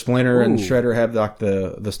 where Splinter and Shredder have like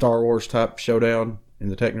the Star Wars type showdown in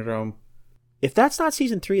the Technodrome? If that's not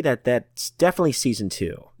season 3, that's definitely season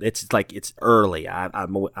 2. It's early.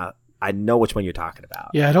 I know which one you're talking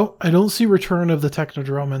about. Yeah, I don't see Return of the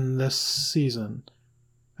Technodrome in this season.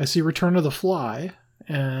 I see Return of the Fly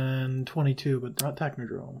and 22, but not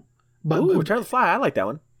Technodrome. But Return of the Fly, I like that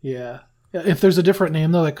one. Yeah. If there's a different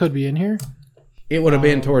name though, that could be in here. It would have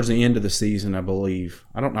been towards the end of the season, I believe.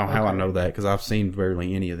 I don't know how I know that because I've seen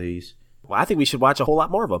barely any of these. Well, I think we should watch a whole lot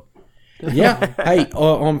more of them. Yeah. Hey,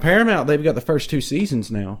 on Paramount, they've got the first 2 seasons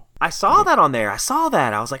now. I saw that on there.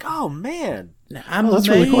 I was like, oh, man. That's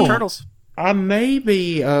really cool. Turtles. I may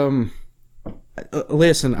be...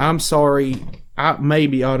 listen, I'm sorry. I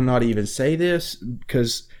maybe ought to not even say this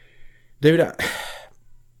because, dude,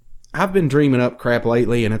 I've been dreaming up crap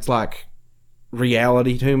lately, and it's like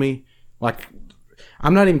reality to me. Like,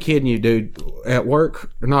 I'm not even kidding you, dude. At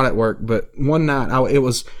work, or not at work, but one night, it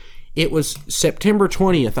was September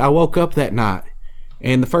 20th. I woke up that night,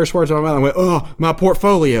 and the first words out of my mouth, I went, "Oh, my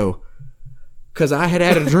portfolio," because I had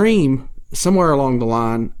a dream somewhere along the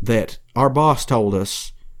line that our boss told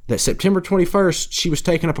us that September 21st, she was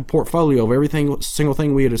taking up a portfolio of single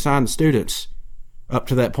thing we had assigned the students up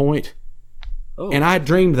to that point. Oh. And I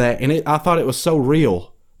dreamed that, and I thought it was so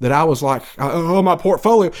real that I was like, oh, my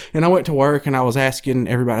portfolio. And I went to work, and I was asking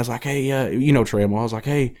everybody, I was like, hey, Tremel, I was like,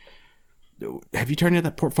 hey, have you turned in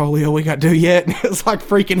that portfolio we got due yet? And it was like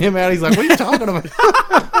freaking him out. He's like, what are you talking about?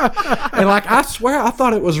 And like, I swear, I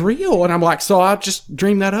thought it was real. And I'm like, so I just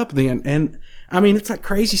dreamed that up then. And I mean, it's like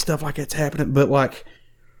crazy stuff like it's happening, but like,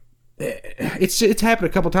 it's happened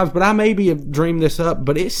a couple times, but I maybe have dreamed this up,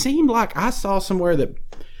 but it seemed like I saw somewhere that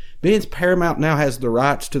Ben's Paramount now has the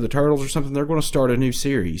rights to the Turtles or something. They're going to start a new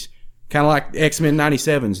series, kind of like X-Men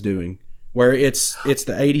 97's doing, where it's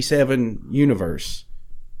the 87 universe.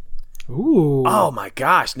 Ooh. Oh my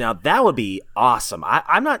gosh. Now that would be awesome.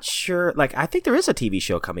 I'm not sure. Like, I think there is a TV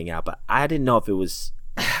show coming out, but I didn't know if it was.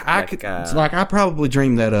 It's like I probably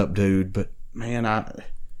dreamed that up, dude, but man,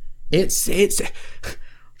 it's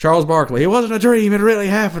Charles Barkley. It wasn't a dream. It really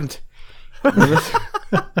happened.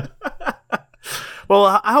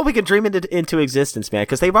 Well, I hope we can dream it into existence, man,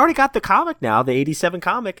 because they've already got the comic now, the 87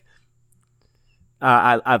 comic,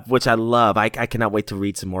 which I love. I cannot wait to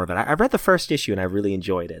read some more of it. I read the first issue, and I really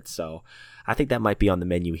enjoyed it, so I think that might be on the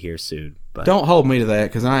menu here soon. But don't hold me to that,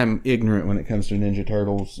 because I am ignorant when it comes to Ninja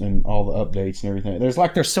Turtles and all the updates and everything.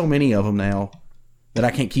 There's so many of them now that I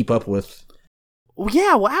can't keep up with. Well,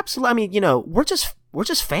 yeah, well, absolutely. I mean, we're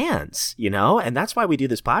just fans, and that's why we do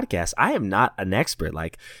this podcast. I am not an expert.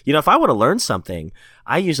 Like, if I want to learn something,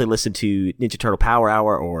 I usually listen to Ninja Turtle Power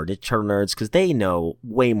Hour or Ninja Turtle Nerds because they know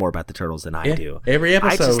way more about the Turtles than I do. Every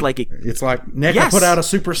episode, I just like it. It's like NECA put out a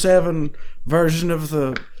Super 7 version of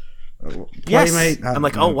the Playmate. Yes. I'm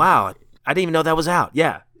like, oh, wow. I didn't even know that was out.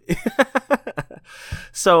 Yeah.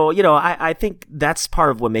 So, I think that's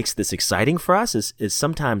part of what makes this exciting for us is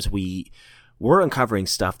sometimes we're uncovering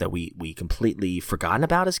stuff that we completely forgotten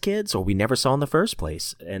about as kids or we never saw in the first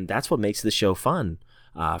place. And that's what makes the show fun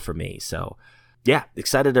for me. So, yeah,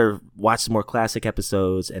 excited to watch some more classic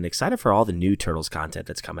episodes and excited for all the new Turtles content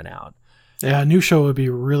that's coming out. Yeah, a new show would be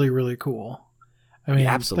really, really cool. I mean,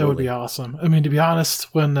 absolutely. That would be awesome. I mean, to be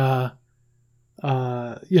honest, when, the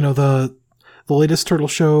latest Turtle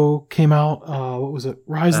show came out, what was it?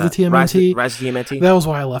 Rise of the TMNT? Rise of the TMNT? That was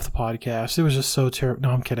why I left the podcast. It was just so terrible. No,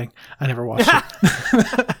 I'm kidding. I never watched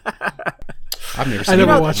it. I've never I seen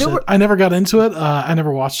never it. watched it. I never got into it. I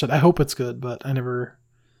never watched it. I hope it's good, but I never.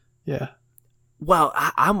 Yeah. Well,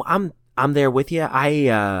 I'm there with you.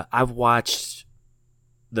 I've watched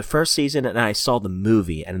the first season and I saw the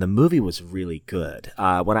movie, and the movie was really good.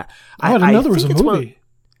 I didn't know there was a movie.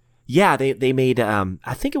 Yeah, they made.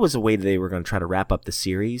 I think it was a way that they were going to try to wrap up the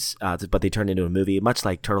series, but they turned it into a movie, much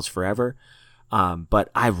like Turtles Forever. But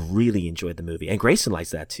I really enjoyed the movie, and Grayson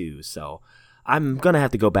likes that too. So I'm gonna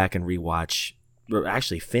have to go back and rewatch, or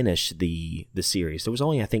actually finish the series. There was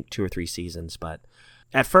only, I think, 2 or 3 seasons, but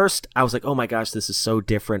at first I was like, oh my gosh, this is so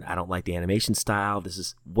different. I don't like the animation style.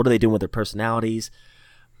 What are they doing with their personalities?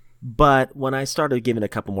 But when I started giving a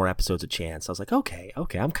couple more episodes a chance, I was like, okay,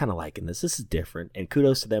 I'm kind of liking this. This is different, and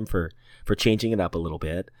kudos to them for changing it up a little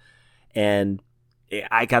bit. And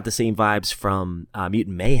I got the same vibes from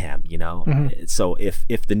Mutant Mayhem, you know. Mm-hmm. So if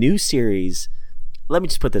the new series, let me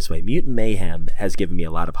just put it this way, Mutant Mayhem has given me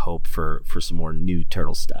a lot of hope for some more new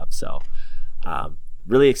Turtle stuff. So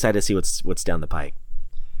really excited to see what's down the pike,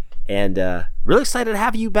 and really excited to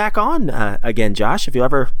have you back on again, Josh. If you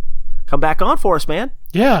ever come back on for us, man.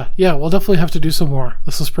 Yeah, we'll definitely have to do some more.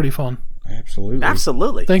 This is pretty fun.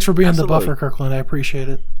 Absolutely. Thanks for being the buffer, Kirkland. I appreciate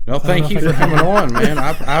it. Well, thank you for coming on, man.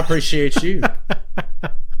 I appreciate you.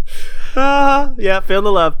 Yeah, feel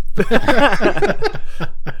the love.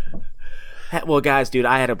 Well, guys, dude,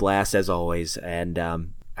 I had a blast as always, and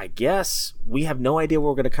I guess we have no idea what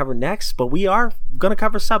we're going to cover next, but we are going to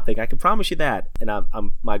cover something. I can promise you that. And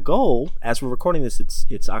my goal, as we're recording this,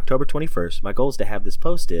 it's October 21st. My goal is to have this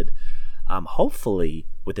posted, hopefully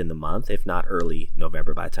within the month, if not early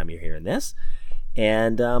November by the time you're hearing this.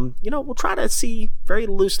 And, we'll try to see very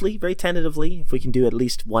loosely, very tentatively, if we can do at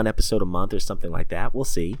least one episode a month or something like that. We'll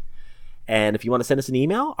see. And if you want to send us an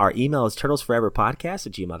email, our email is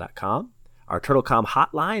turtlesforeverpodcast@gmail.com. Our TurtleCom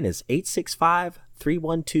hotline is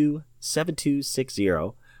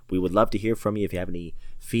 865-312-7260. We would love to hear from you if you have any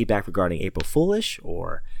feedback regarding April Foolish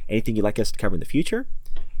or anything you'd like us to cover in the future.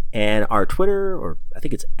 And our Twitter, or I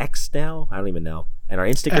think it's X now, I don't even know. And our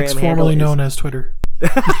Instagram X, formerly known as Twitter.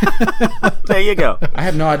 There you go. I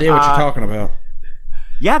have no idea what you're talking about.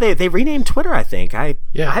 Yeah, they renamed Twitter, I think. I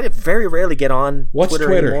very rarely get on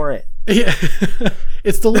Twitter anymore. Yeah.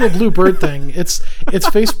 It's the little blue bird thing. It's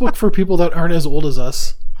Facebook for people that aren't as old as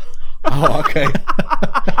us. Oh, okay.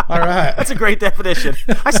 All right. That's a great definition.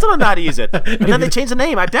 I still don't know how to use it. And then they changed the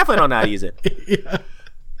name. I definitely don't know how to use it.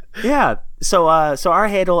 Yeah. So our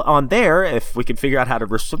handle on there, if we can figure out how to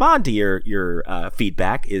respond to your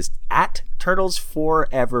feedback, is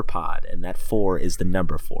 @TurtlesForeverPod, and that 4 is the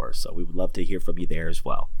number 4. So we would love to hear from you there as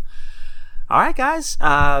well. All right, guys.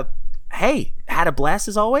 Hey, had a blast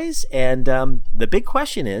as always. And the big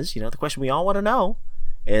question is, the question we all want to know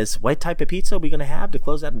is, what type of pizza are we going to have to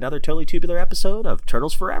close out another Totally Tubular episode of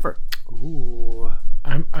Turtles Forever? Ooh,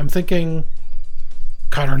 I'm thinking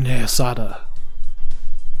carne asada.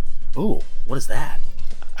 Ooh, what is that?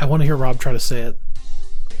 I want to hear Rob try to say it.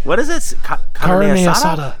 What is it? Carne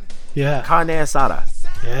asada. Yeah. Carne asada.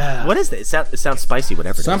 Yeah. What is it? It sounds spicy,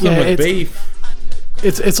 whatever. Something with beef.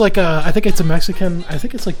 It's like I think it's a Mexican. I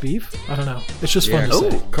think it's like beef. I don't know. It's just fun to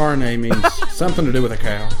say. Carne means something to do with a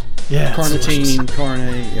cow. Yeah. Carnitine,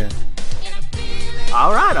 carne. Yeah.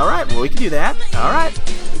 All right. Well, we can do that. All right.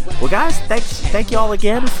 Well, guys, thank you all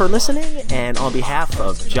again for listening. And on behalf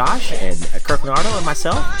of Josh and Kirk Nardo and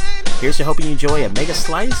myself, here's to hoping you enjoy a mega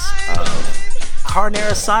slice of carne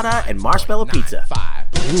asada and marshmallow pizza.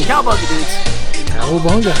 Cowabunga, dudes.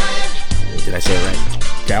 Cowabunga. Did I say it right?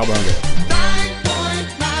 Cowabunga.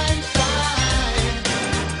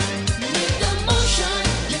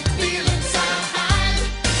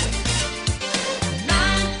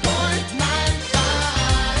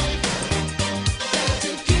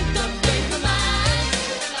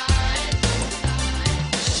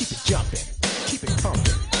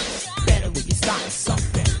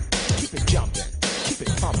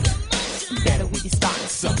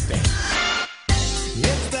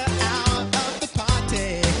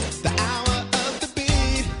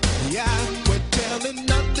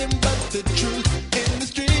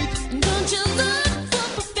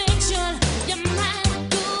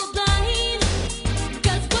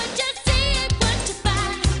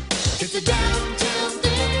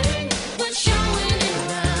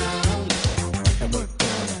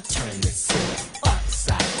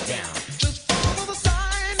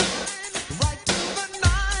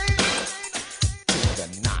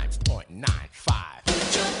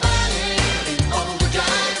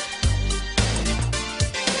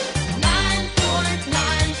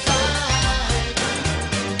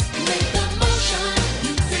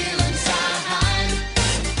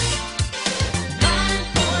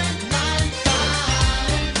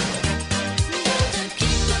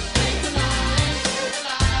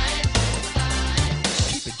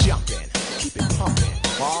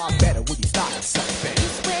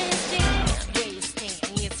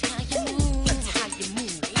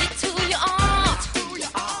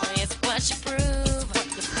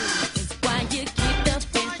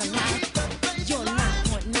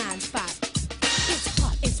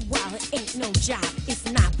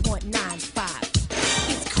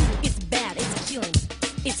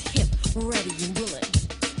 ready and willing.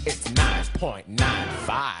 It's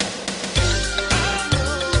 9.95.